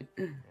bitch.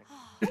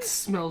 It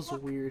smells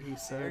weird, he There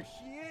said.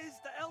 she is,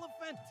 the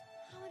elephant.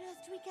 how on earth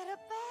do we get up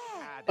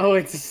there? Ah, Oh,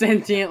 it's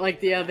sentient like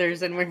the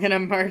others, and we're gonna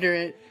murder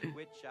it.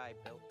 Which I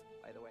built,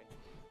 by the way.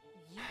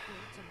 You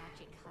built a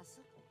magic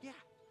castle?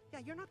 Yeah,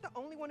 you're not the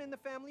only one in the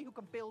family who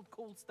can build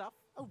cool stuff.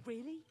 Oh,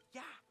 really?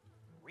 Yeah,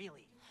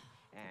 really.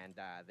 And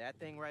that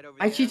thing right over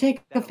Why'd there. she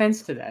take that'll offense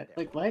take to us that? there.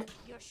 Like, what?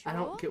 You're sure? I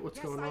don't get what's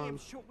Yes, going I am on.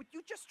 sure. Would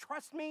you just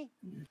trust me?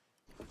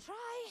 Try.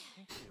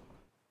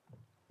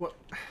 What?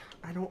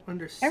 I don't I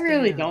understand.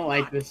 really don't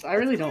like this. I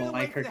really don't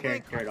like her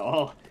character at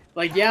all.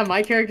 Like, yeah,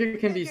 my character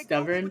can be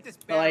stubborn,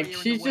 but like,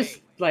 she's just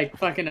like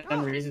fucking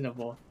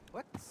unreasonable.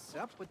 What's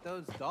up with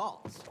those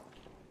dolls?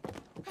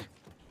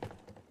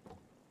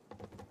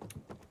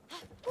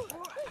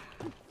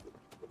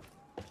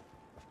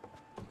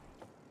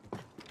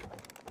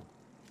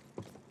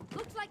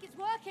 Looks like it's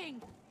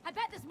working. I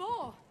bet there's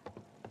more.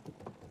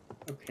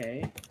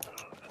 Okay.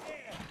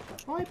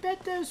 I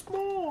bet there's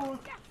more.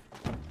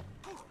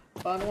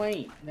 But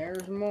wait,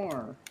 there's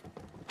more.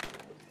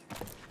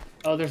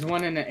 Oh, there's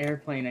one in an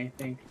airplane, I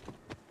think.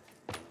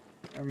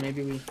 Or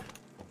maybe we...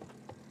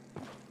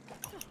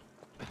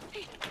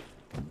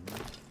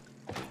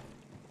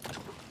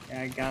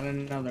 Yeah, I got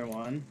another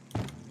one.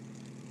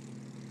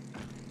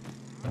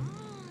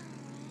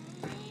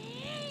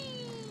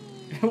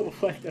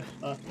 What the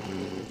fuck?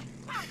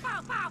 Pow,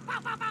 pow, pow, pow,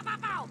 pow, pow, pow,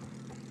 pow.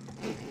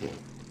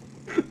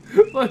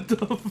 What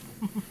the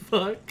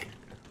fuck?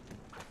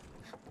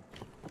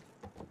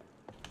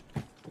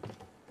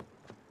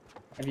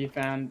 Have you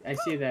found... I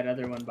see that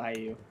other one by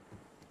you.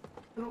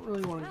 I don't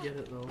really want to get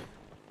it though.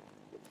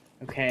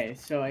 Okay,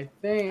 so I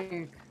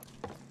think...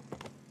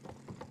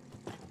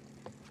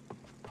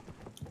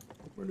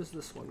 Where does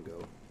this one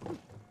go?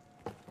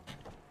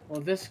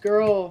 Well, this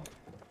girl...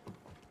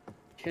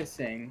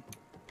 kissing.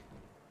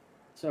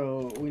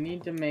 So, we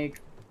need to make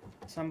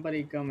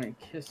somebody come and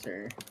kiss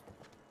her.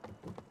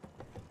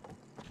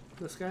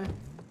 This guy?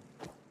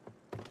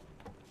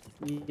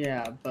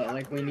 Yeah, but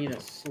like we need a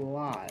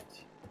slot.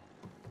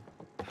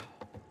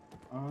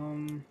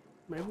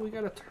 Maybe we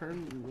gotta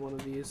turn one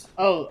of these.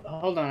 Oh,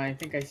 hold on. I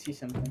think I see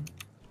something.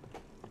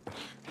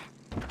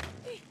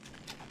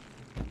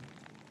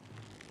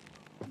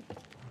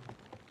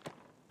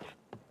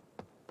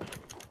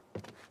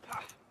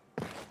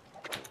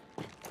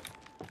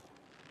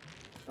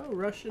 Oh,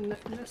 Russian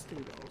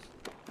nesting dolls.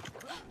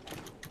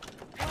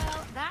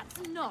 Well,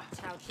 that's not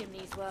how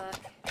chimneys work.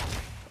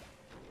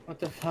 What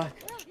the fuck?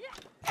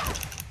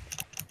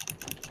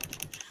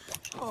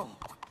 Oh,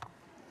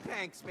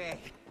 thanks, May.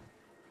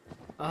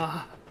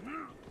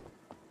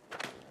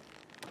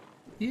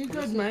 You This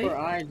good, is mate? where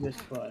I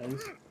just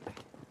was.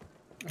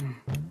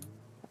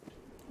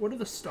 What are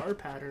the star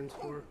patterns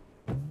for?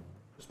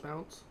 Just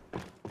bounce?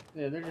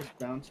 Yeah, they're just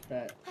bounce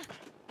back.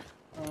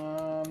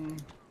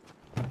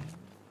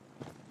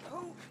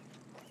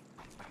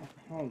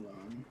 Hold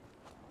on.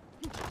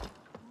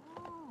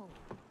 Oh,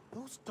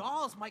 those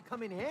dolls might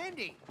come in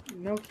handy.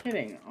 No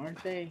kidding,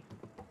 aren't they?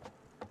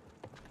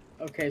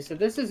 Okay, so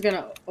this is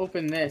gonna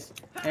open this,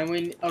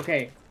 and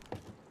okay.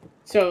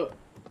 So,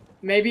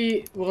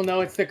 maybe we'll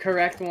know it's the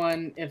correct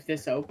one if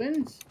this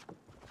opens?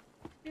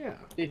 Yeah.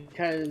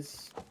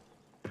 Because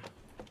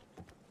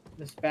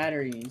this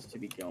battery needs to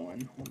be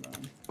going. Hold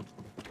on.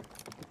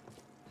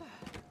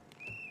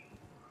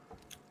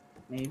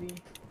 Maybe?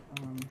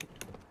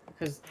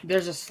 Because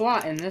there's a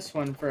slot in this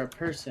one for a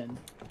person.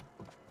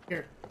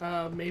 Here,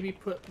 maybe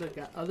put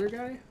the other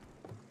guy?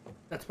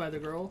 That's by the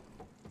girl?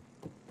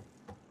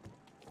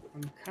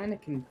 I'm kind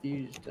of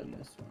confused on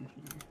this one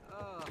here.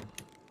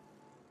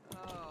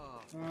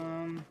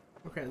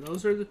 Okay,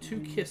 those are the two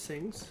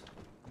kissings.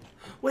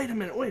 Wait a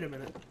minute, wait a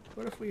minute.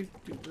 What if we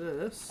do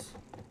this?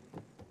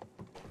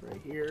 Right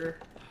here.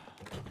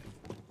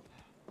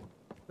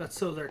 That's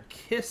so they're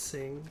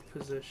kissing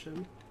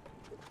position.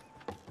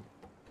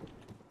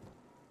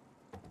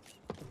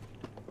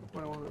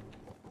 What I want.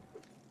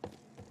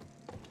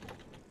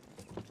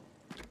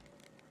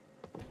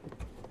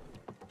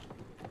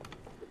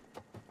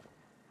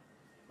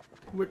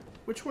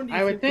 Which one do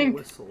you think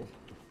the whistle?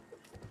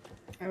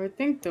 I would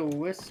think the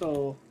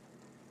whistle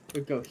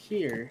would go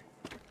here.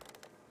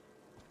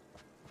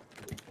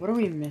 What are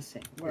we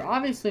missing? We're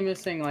obviously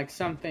missing like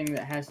something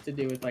that has to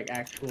do with like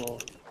actual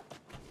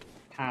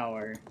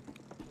power.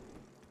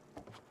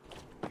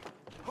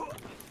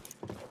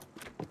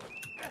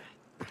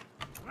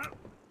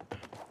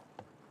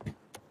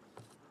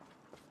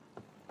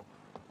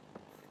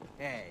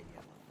 Hey,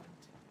 elephant.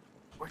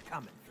 We're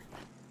coming for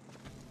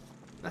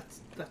you.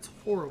 That's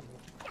horrible.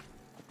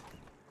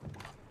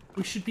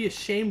 We should be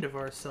ashamed of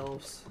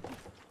ourselves.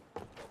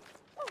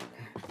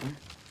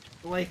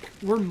 Like,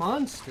 we're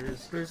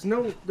monsters. There's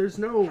no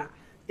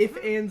if,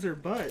 ands, or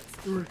buts.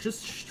 We're just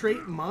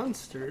straight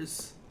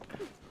monsters.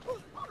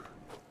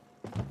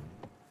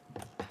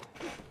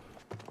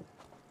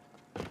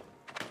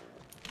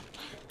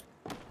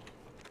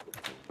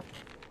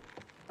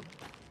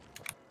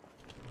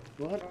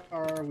 What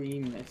are we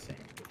missing?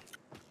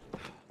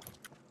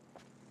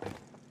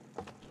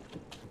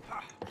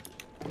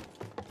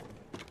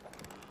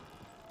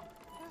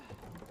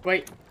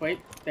 Wait,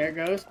 there it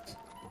goes.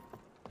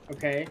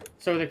 Okay,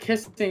 so the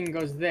kiss thing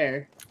goes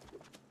there.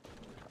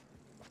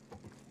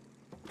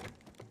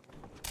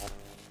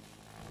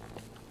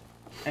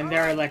 And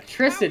their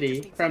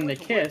electricity from the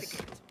kiss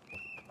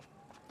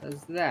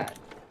does that.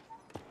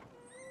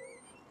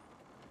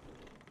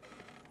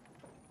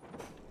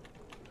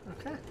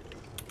 Okay.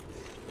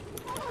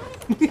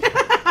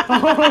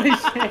 Holy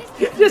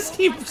shit! Just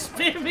keep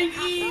spamming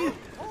E! I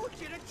told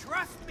you to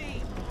trust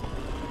me!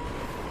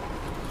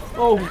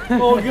 Oh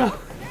god. Oh god!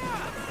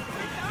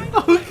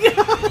 Oh, it is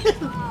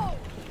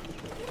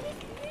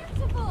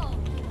beautiful.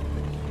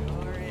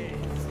 Sure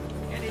is.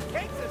 And it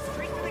takes us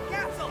straight to the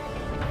castle!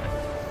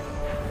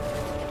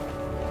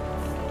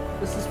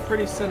 This is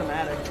pretty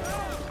cinematic.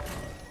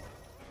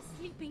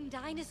 Sleeping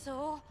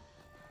dinosaur.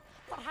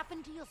 What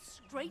happened to your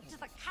straight to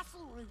the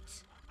castle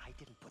route? I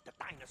didn't put the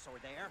dinosaur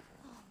there.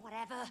 Oh,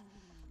 whatever.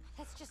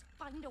 Let's just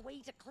find a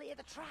way to clear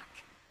the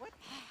track. What?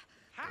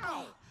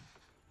 How?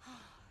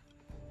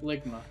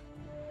 Ligma.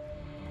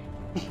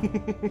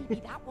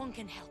 Maybe that one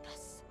can help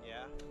us.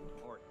 Yeah,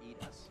 or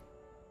eat us.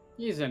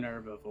 He's an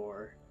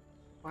herbivore.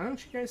 Why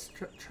don't you guys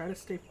try to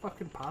stay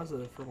fucking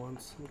positive for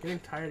once? I'm getting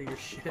tired of your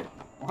shit.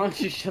 Why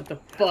don't you shut the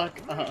fuck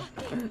up?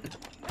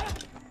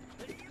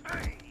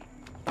 I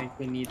think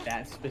we need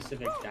that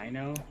specific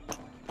dino.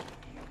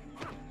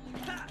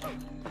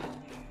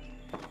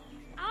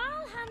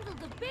 I'll handle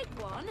the big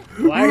one.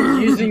 Why are you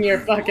using your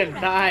fucking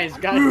thighs?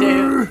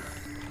 Goddamn.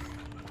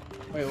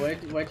 Wait,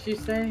 what'd she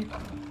say?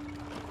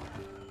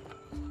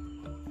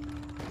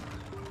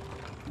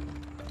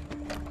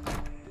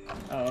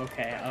 Oh,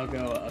 okay. I'll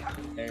go up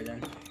there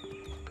then.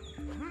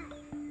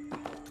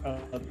 Oh,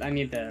 I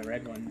need the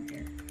red one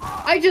here.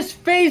 I just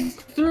phased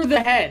through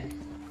the head.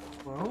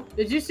 Well,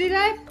 Did you see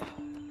that?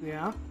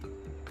 yeah.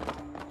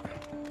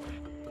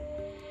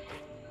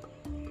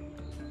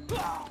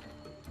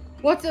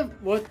 What the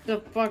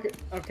fuck?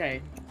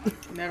 Okay,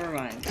 never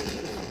mind.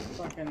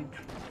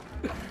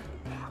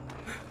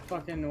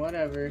 Fucking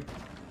whatever.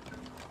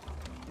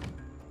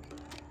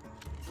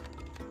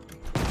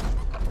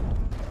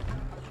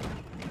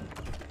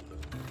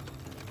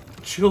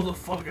 Chill the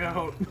fuck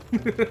out.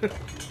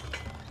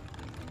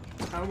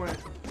 How am I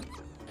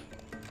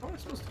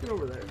supposed to get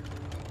over there?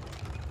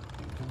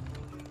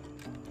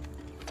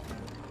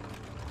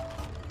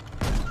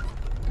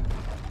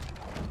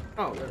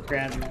 Oh, there.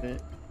 Grab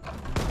it.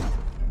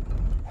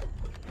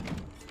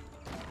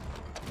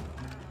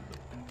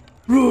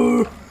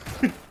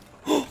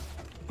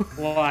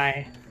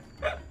 Why?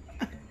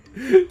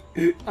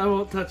 I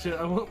won't touch it.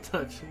 I won't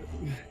touch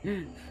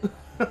it.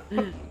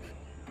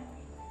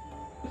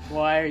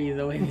 Why are you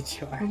the way that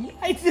you are?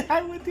 I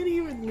didn't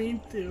even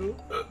mean to.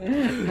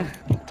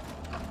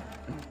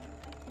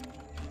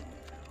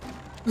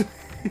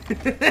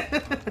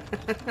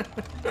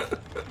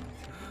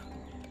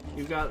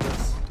 You got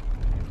this.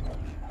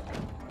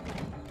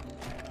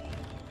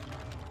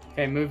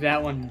 Okay, move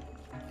that one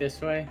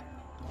this way.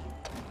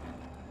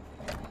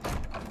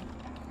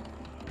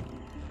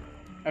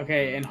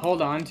 Okay, and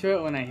hold on to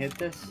it when I hit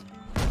this.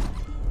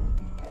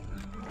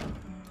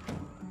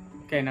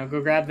 Okay, now go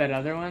grab that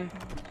other one.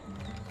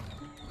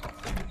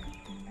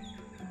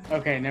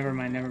 Okay, never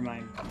mind.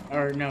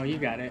 Or, no, you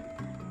got it.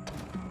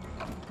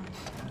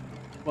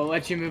 We'll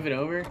let you move it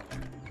over.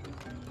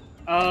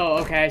 Oh,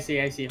 okay, I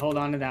see. Hold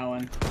on to that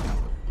one.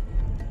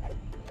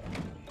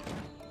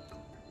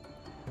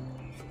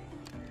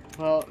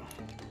 Well,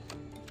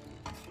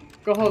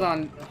 go hold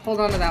on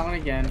to that one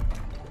again.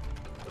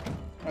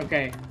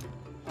 Okay.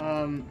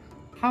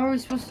 How are we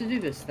supposed to do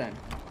this then?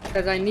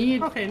 Because I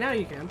need... Okay, now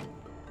you can.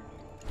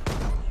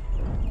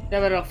 Yeah,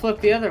 but it'll flip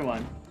the other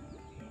one.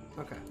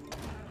 Okay.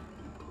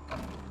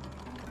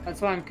 That's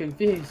why I'm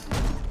confused.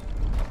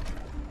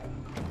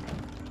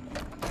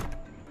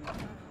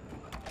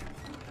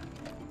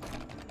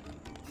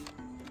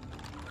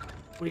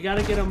 We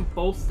gotta get them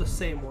both the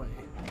same way.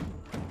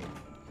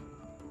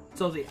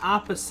 So the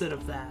opposite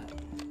of that.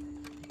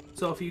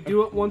 So if you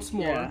do it once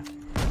more...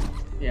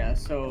 Yeah,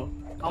 so...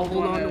 I'll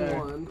hold on to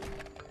one.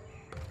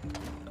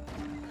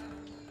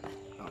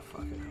 Oh,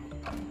 fuck it.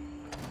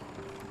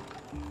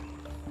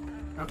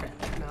 Okay,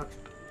 now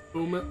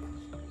boom it.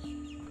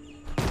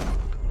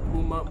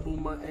 Boom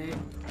up, A.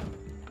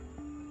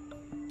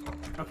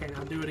 Okay,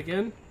 now do it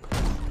again.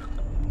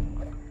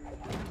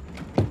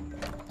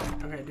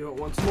 Okay, do it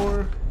once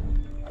more.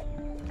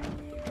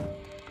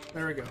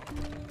 There we go.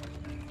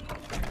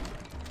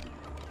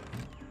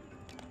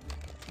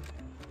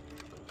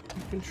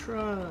 can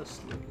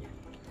trust me.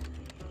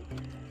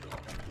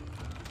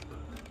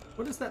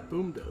 What does that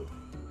boom do?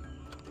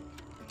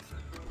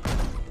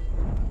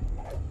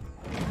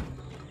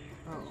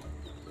 Oh.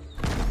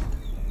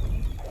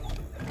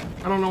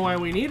 I don't know why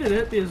we needed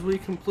it, because we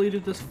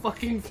completed this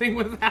fucking thing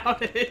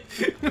without it.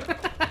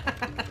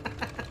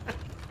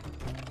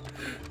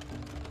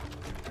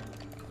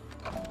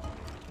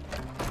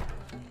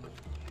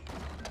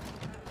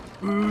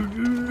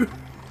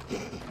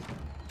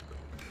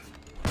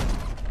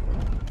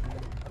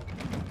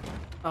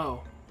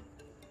 Oh.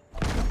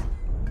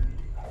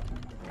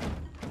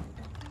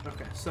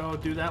 Okay, so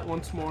do that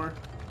once more.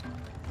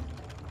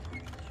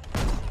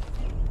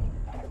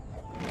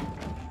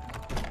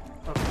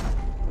 Okay.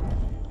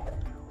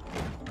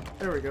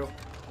 There we go.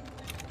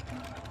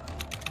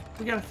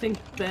 We gotta think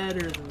better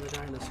than the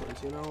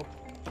dinosaurs, you know?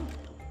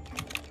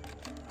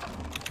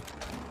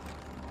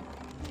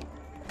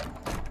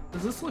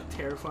 Does this look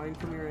terrifying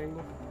from your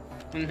angle?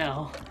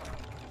 No.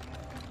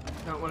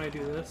 Not when I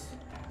do this.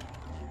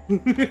 You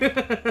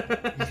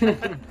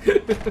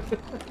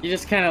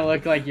just kind of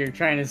look like you're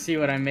trying to see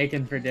what I'm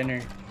making for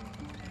dinner.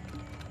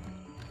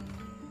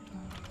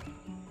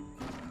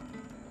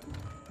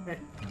 Hey,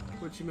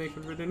 what you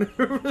making for dinner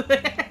over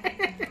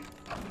there?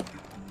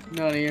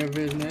 None of your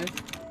business.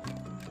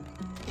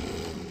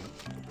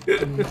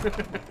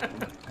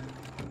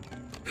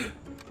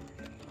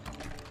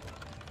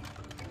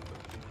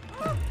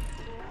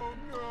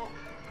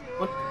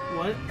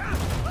 What?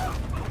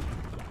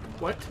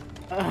 What?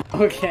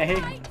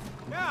 Okay.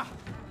 Yeah.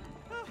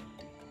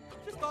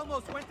 Just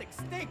almost went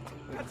extinct.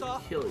 That's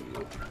all. Kill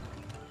you.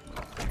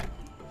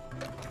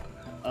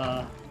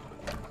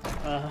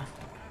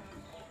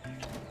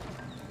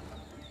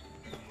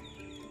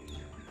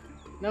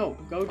 No,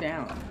 go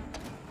down.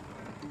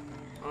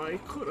 I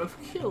could have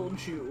killed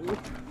you.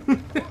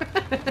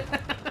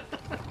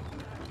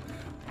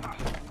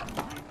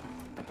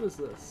 What is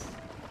this?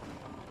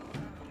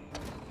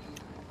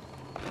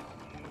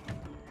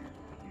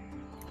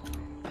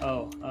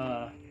 Oh,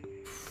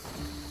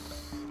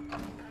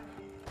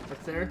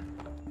 Up there?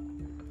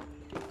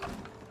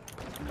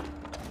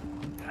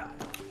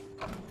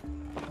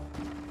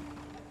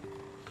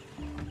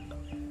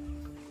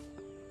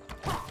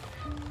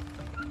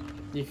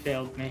 you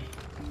failed me.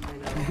 I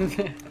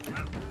know.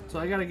 So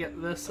I gotta get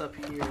this up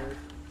here.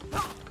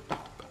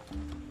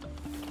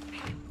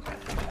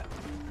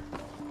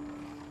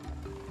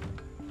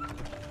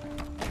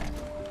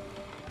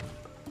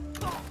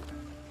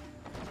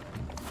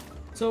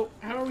 So,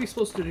 how are we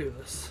supposed to do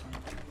this?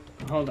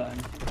 Hold on.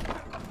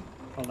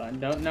 Hold on.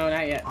 Don't. No,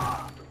 not yet.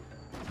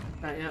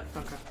 Not yet?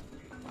 Okay.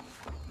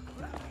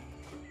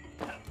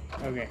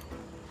 Okay.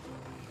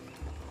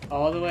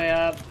 All the way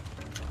up.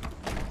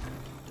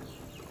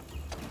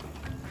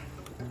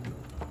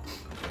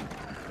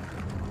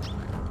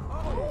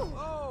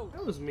 Oh,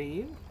 That was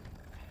mean.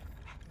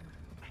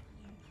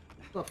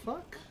 The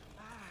fuck?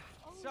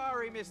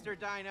 sorry, Mr.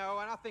 Dino.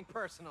 Nothing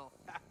personal.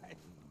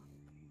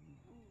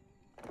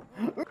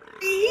 Dude,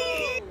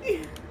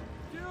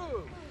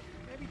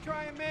 maybe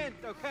try a mint,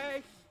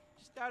 okay?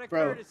 Just out of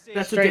Bro, courtesy.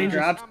 that's a straight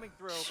dangerous- drops. Coming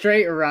through.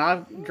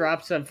 Straight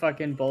drops a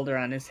fucking boulder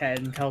on his head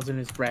and tells him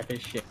his breath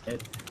is shit.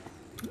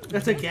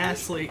 That's a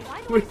gas leak.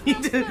 We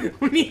need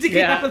to get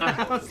Yeah. out of the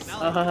house.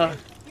 Smell it.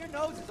 Your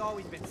nose has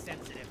always been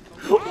sensitive.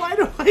 Why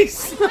do I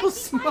smell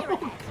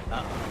smoke?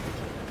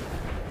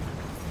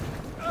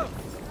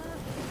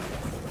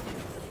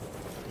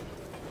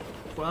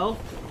 Well,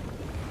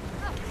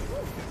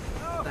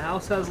 the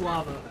house has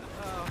lava.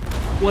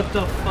 What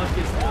the fuck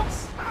is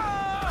this?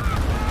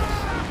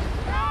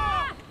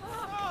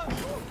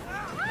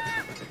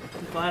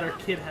 I'm glad our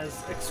kid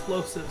has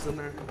explosives in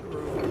their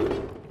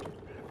room.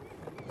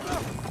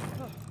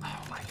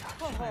 Oh my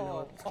god, I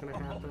know what's gonna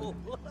happen.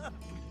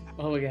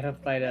 Oh, we gotta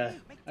fight a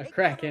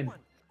kraken.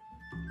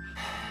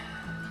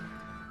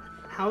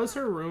 How is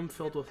her room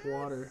filled with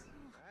water?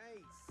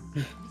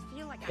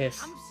 Feel like a Piss.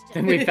 hamster.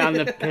 Then we found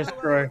the piss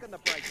Well, drawer. look on the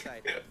bright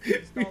side. At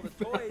least all the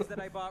toys that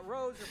I bought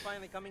Rose are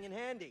finally coming in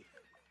handy.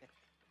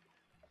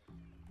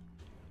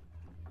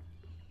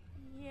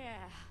 Yeah,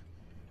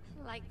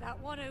 like that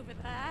one over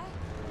there.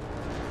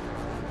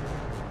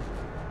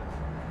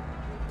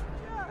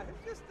 Yeah,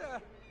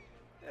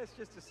 it's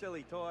just a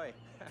silly toy.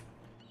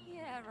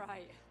 Yeah,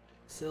 right.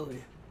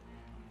 Silly.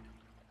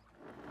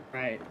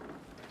 Right.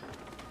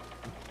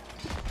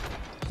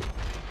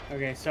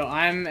 Okay, so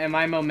am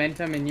I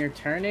momentum and you're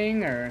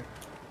turning, or?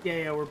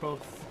 Yeah, we're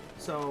both.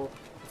 So,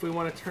 if we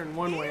want to turn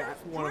one way,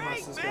 one of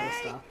us is gonna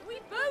stop. We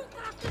both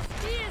have to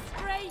steer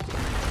straight.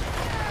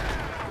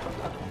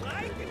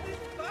 Liking this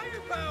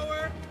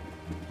firepower.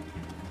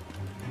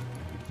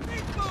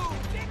 Big boom,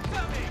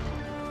 incoming.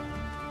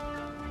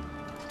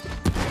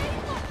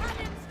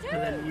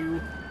 And then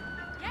you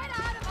Get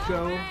out of Go.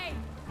 our way.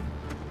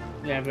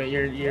 Yeah, but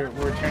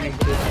we're turning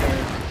this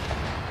way.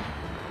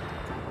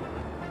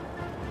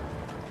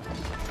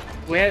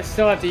 We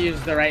still have to use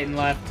the right and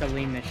left to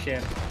lean the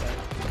ship. But...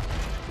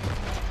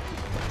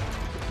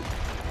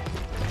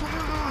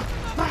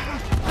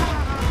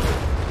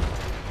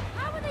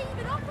 How are they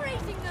even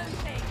operating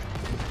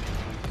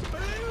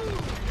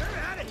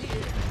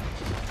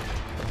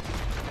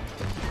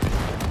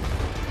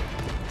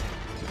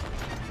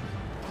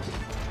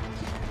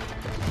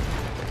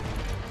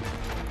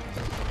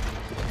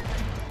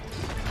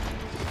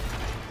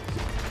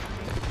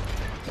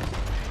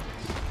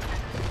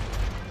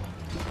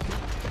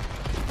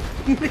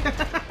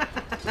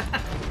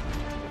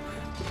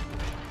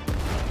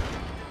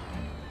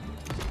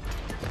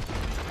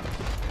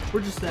We're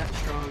just that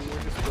strong.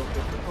 We're just built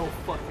different. Oh,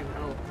 fucking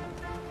hell.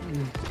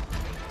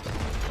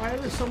 Why are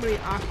there so many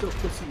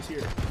octopussies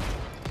here?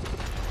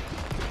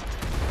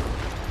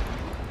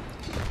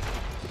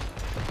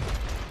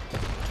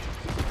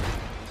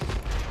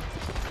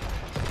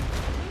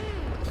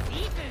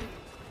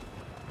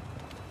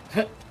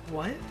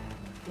 What?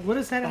 What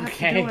does that have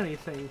to do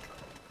anything?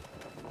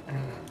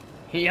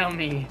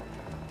 Yummy.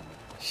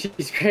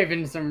 She's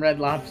craving some red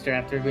lobster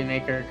after we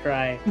make her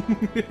cry.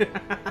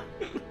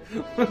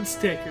 Let's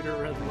take her to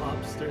Red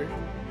Lobster.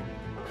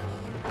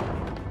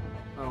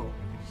 Oh.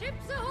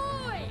 Ships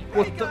ahoy!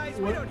 Hey guys,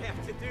 we don't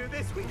have to do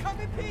this. We come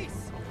in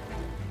peace.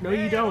 No,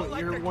 you don't.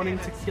 You're wanting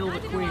to kill the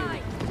queen.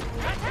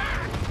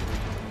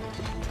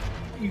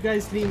 You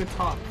guys didn't even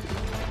talk.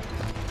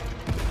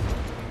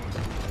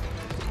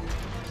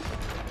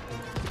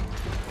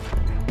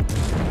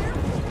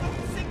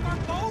 Sink our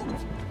boat.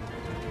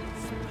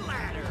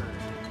 Splatter.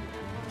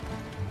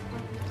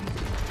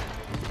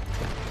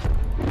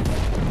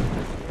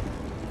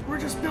 We're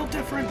just built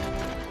different.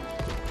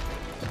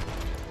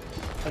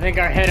 I think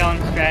our head-on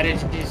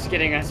strategy is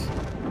getting us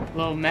a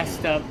little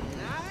messed up.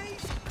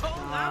 Nice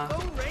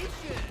collaboration.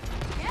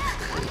 Yeah,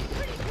 that's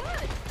pretty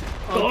good.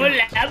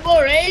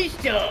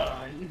 Collaboration!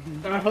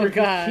 Dr.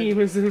 Hakim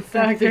is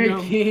infecting Dr.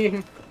 them.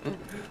 Hakim.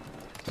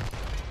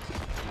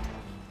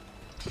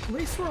 At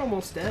least we're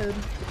almost dead.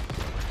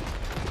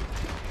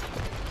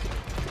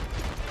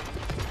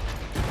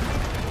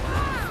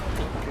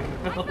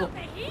 I felt the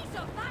heat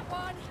of that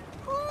one.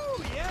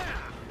 Ooh,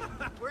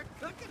 yeah. We're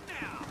cooking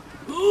now.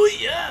 Ooh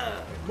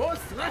yeah! More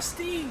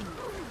thrusting!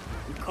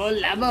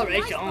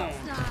 Collaboration. Nice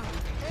spots now.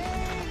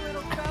 Hey,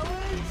 little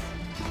fellas.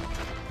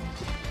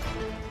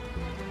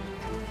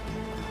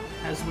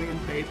 As we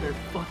invade their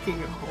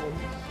fucking home.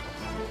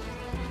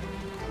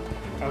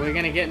 Are we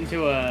gonna get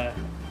into a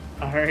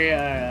hurry?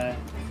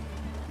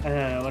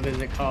 What is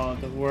it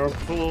called? The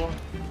whirlpool?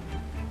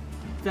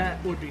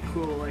 That would be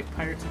cool, like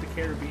Pirates of the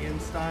Caribbean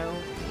style.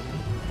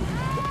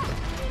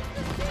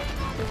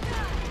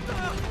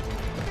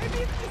 Maybe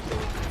it's just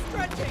doing some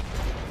stretching.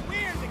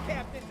 We're the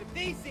captains of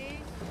these seas.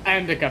 I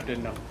am the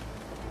captain now.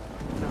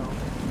 No.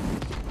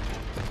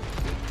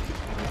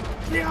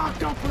 The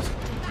octopus!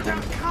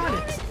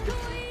 God, its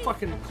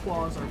fucking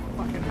claws are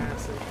fucking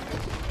massive.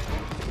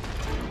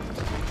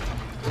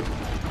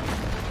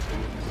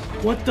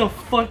 What the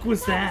fuck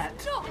was that?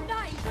 Not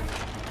nice.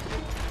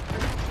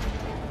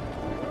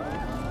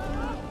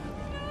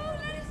 No,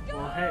 let us go.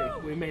 Well, hey,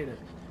 we made it.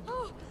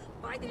 Oh,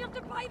 why did you have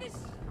to buy this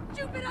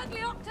stupid,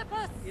 ugly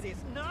octopus? It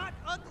is not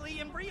ugly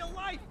in real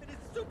life. It is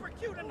super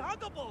cute and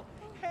huggable.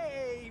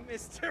 Hey,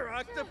 Mr.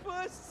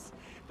 Octopus.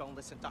 Don't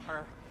listen to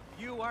her.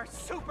 You are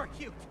super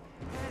cute.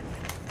 And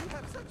you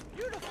have such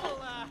beautiful,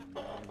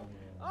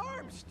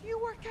 arms. Do you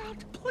work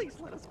out? Please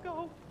let us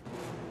go.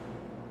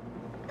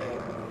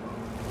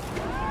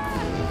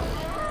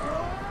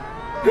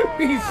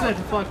 He said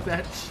fuck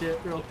that shit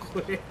real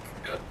quick.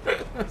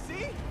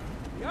 See?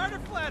 The art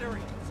of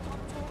flattery. Stop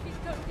talking,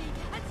 Cody,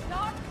 and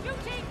start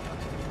shooting.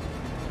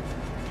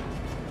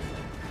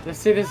 Let's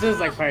see, this is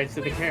like Pirates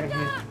of the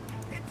Caribbean.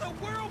 It's a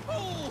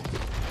whirlpool.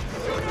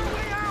 Shoot our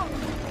way out.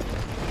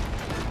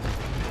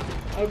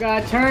 Oh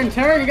god, turn!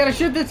 You gotta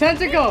shoot the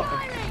tentacle!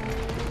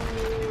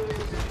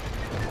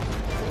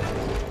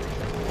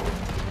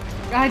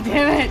 God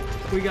damn it!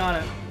 We got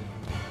it.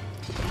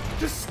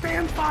 Just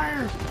spam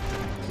fire!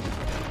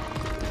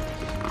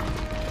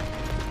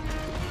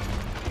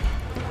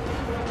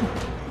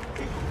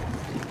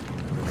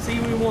 See,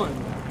 we won.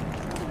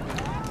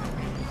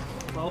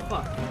 Well,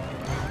 fuck.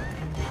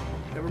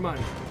 Never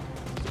mind.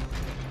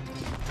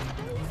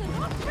 Those are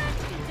not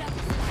friendly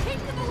ducks.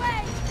 Keep them away.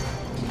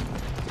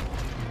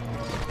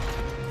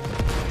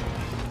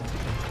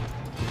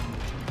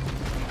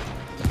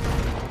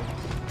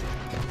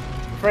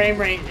 Frame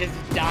rate is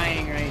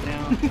dying right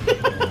now.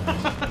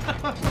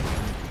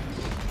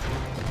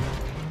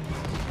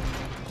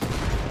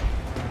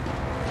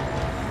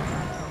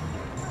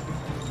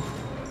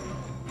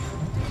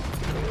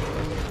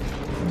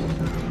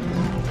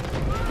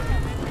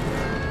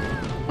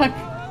 What?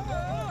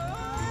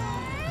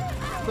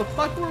 The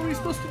fuck were we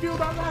supposed to do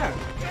about that?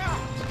 Yeah.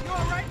 You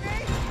all right,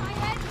 mate? My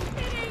head's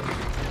spinning.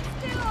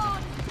 Still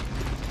on.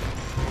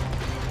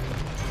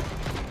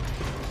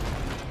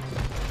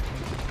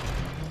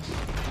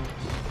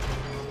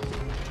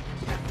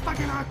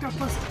 Fucking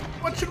octopus!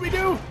 What should we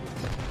do?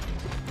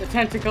 The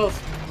tentacles.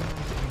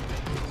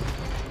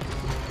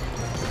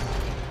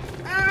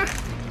 Ah!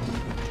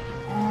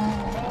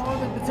 Oh,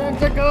 the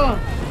tentacle!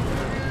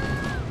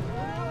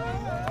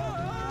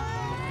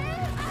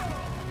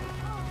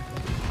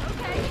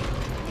 Okay.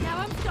 Now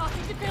I'm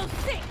starting to feel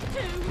sick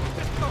too.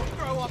 Just go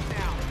throw up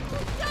now.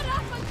 Shut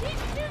up and keep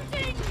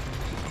shooting.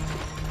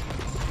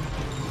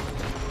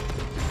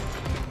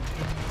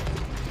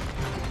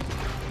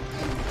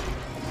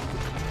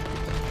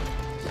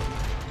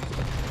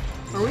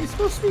 Are we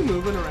supposed to be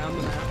moving around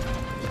the map?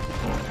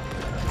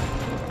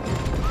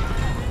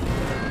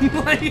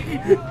 Like,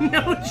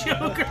 no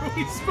joke, are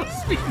we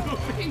supposed to be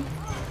moving?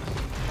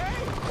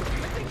 Hey,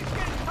 I think it's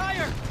getting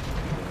higher.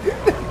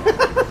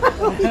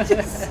 We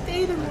just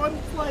stayed in one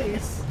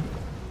place.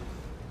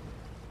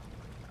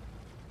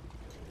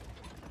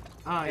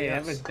 Ah, Hey,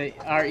 yes. that was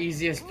our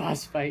easiest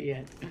boss fight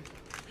yet.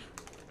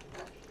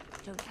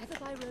 Don't ever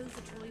buy Rose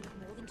a toy with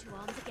more than 2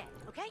 arms again,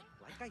 okay?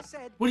 Like I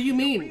said, What do you in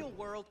mean? the real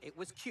world, it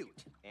was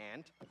cute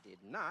and did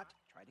not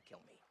try to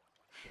kill me.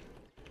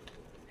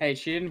 Hey,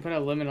 she didn't put a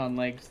limit on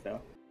legs though.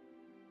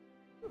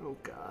 Oh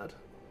god.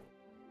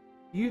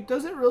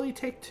 Does it really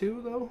take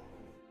 2 though?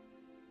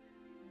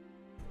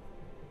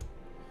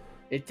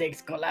 It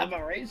takes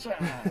collaboration.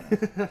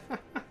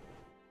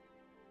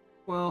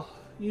 Well,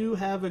 you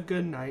have a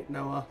good night,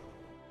 Noah.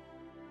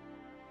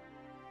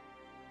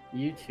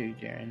 You too,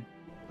 Jaren.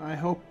 I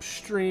hope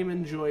stream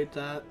enjoyed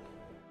that.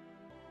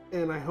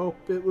 And I hope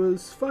it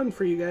was fun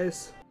for you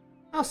guys.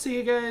 I'll see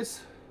you guys.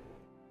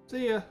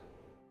 See ya.